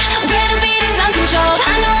zone, where the beat is uncontrolled.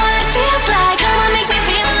 I know what it feels like. Come on, make me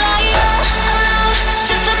feel alive.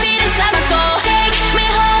 Just a beat inside my soul. Take me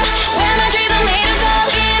home, where my dreams are made of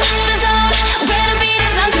gold. In the zone, where the beat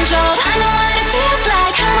is uncontrolled. I know what it feels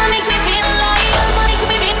like. Come on, make me feel alive. Come on, make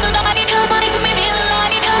me feel alive. Come on, make me feel alive. Come on, make me feel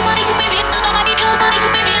alive. Come on, make me feel alive. Come on, make me feel alive.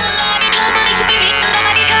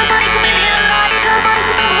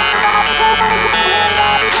 Come on, make me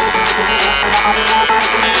feel alive. Come on, make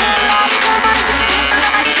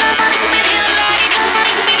me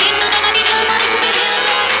feel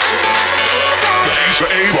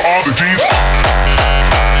all the deep.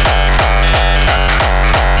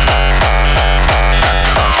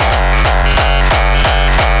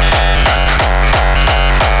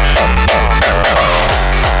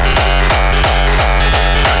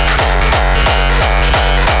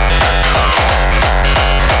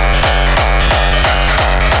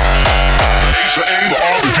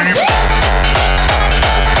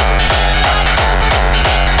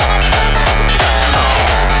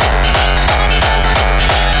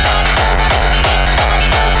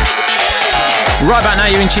 Right about now,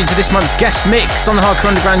 you're in tune to this month's guest mix on the Hardcore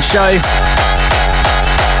Underground show.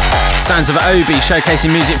 Sounds of Obi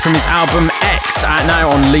showcasing music from his album X, out now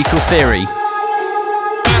on Lethal Theory.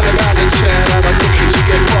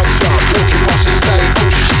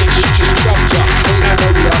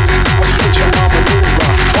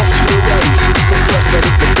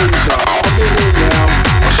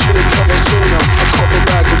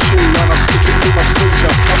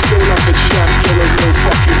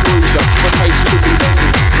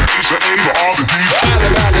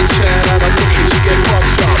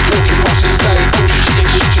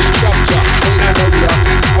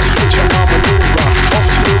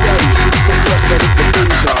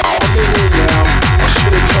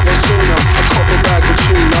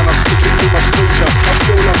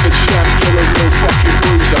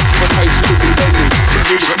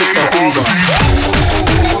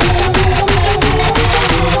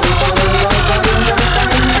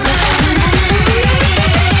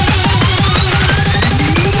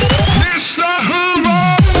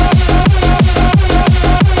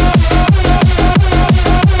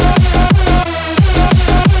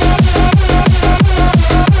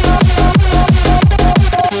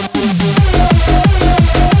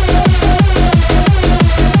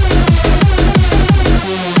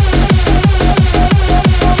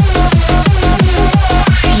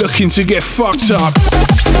 To get fucked up.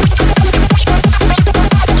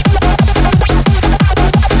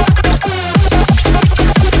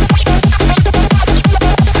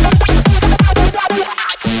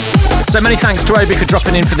 So many thanks to Obi for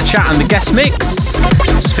dropping in for the chat and the guest mix.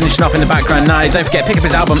 Just finishing off in the background now. Don't forget, pick up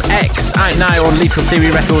his album X, out now on Lethal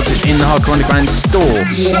Theory Records. It's in the Hardcore Underground store.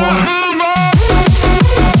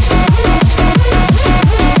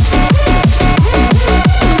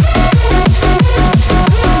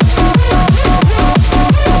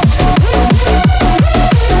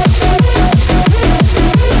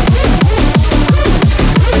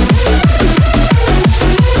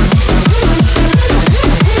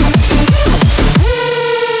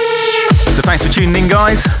 Thanks for tuning in,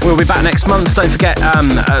 guys. We'll be back next month. Don't forget,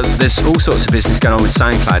 there's all sorts of business going on with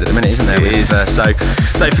SoundCloud at the minute, isn't there? It is. So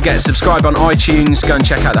don't forget, subscribe on iTunes. Go and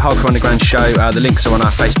check out the Hardcore Underground show. The links are on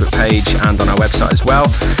our Facebook page and on our website as well.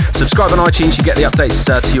 Subscribe on iTunes. You get the updates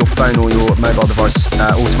to your phone or your mobile device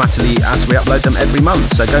automatically as we upload them every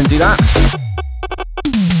month. So go and do that.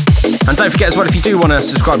 And don't forget as well, if you do want to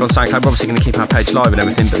subscribe on SoundCloud, we're obviously going to keep our page live and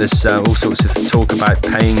everything, but there's all sorts of talk about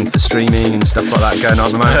paying for streaming and stuff like that going on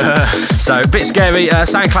at the moment. So a bit scary.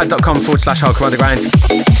 Soundcloud.com/Hardcore Underground.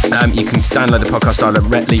 You can download the podcast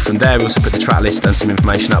directly from there. We also put the track list and some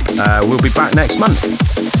information up. We'll be back next month.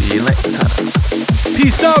 See you later.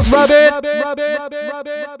 Peace out, Rabbit.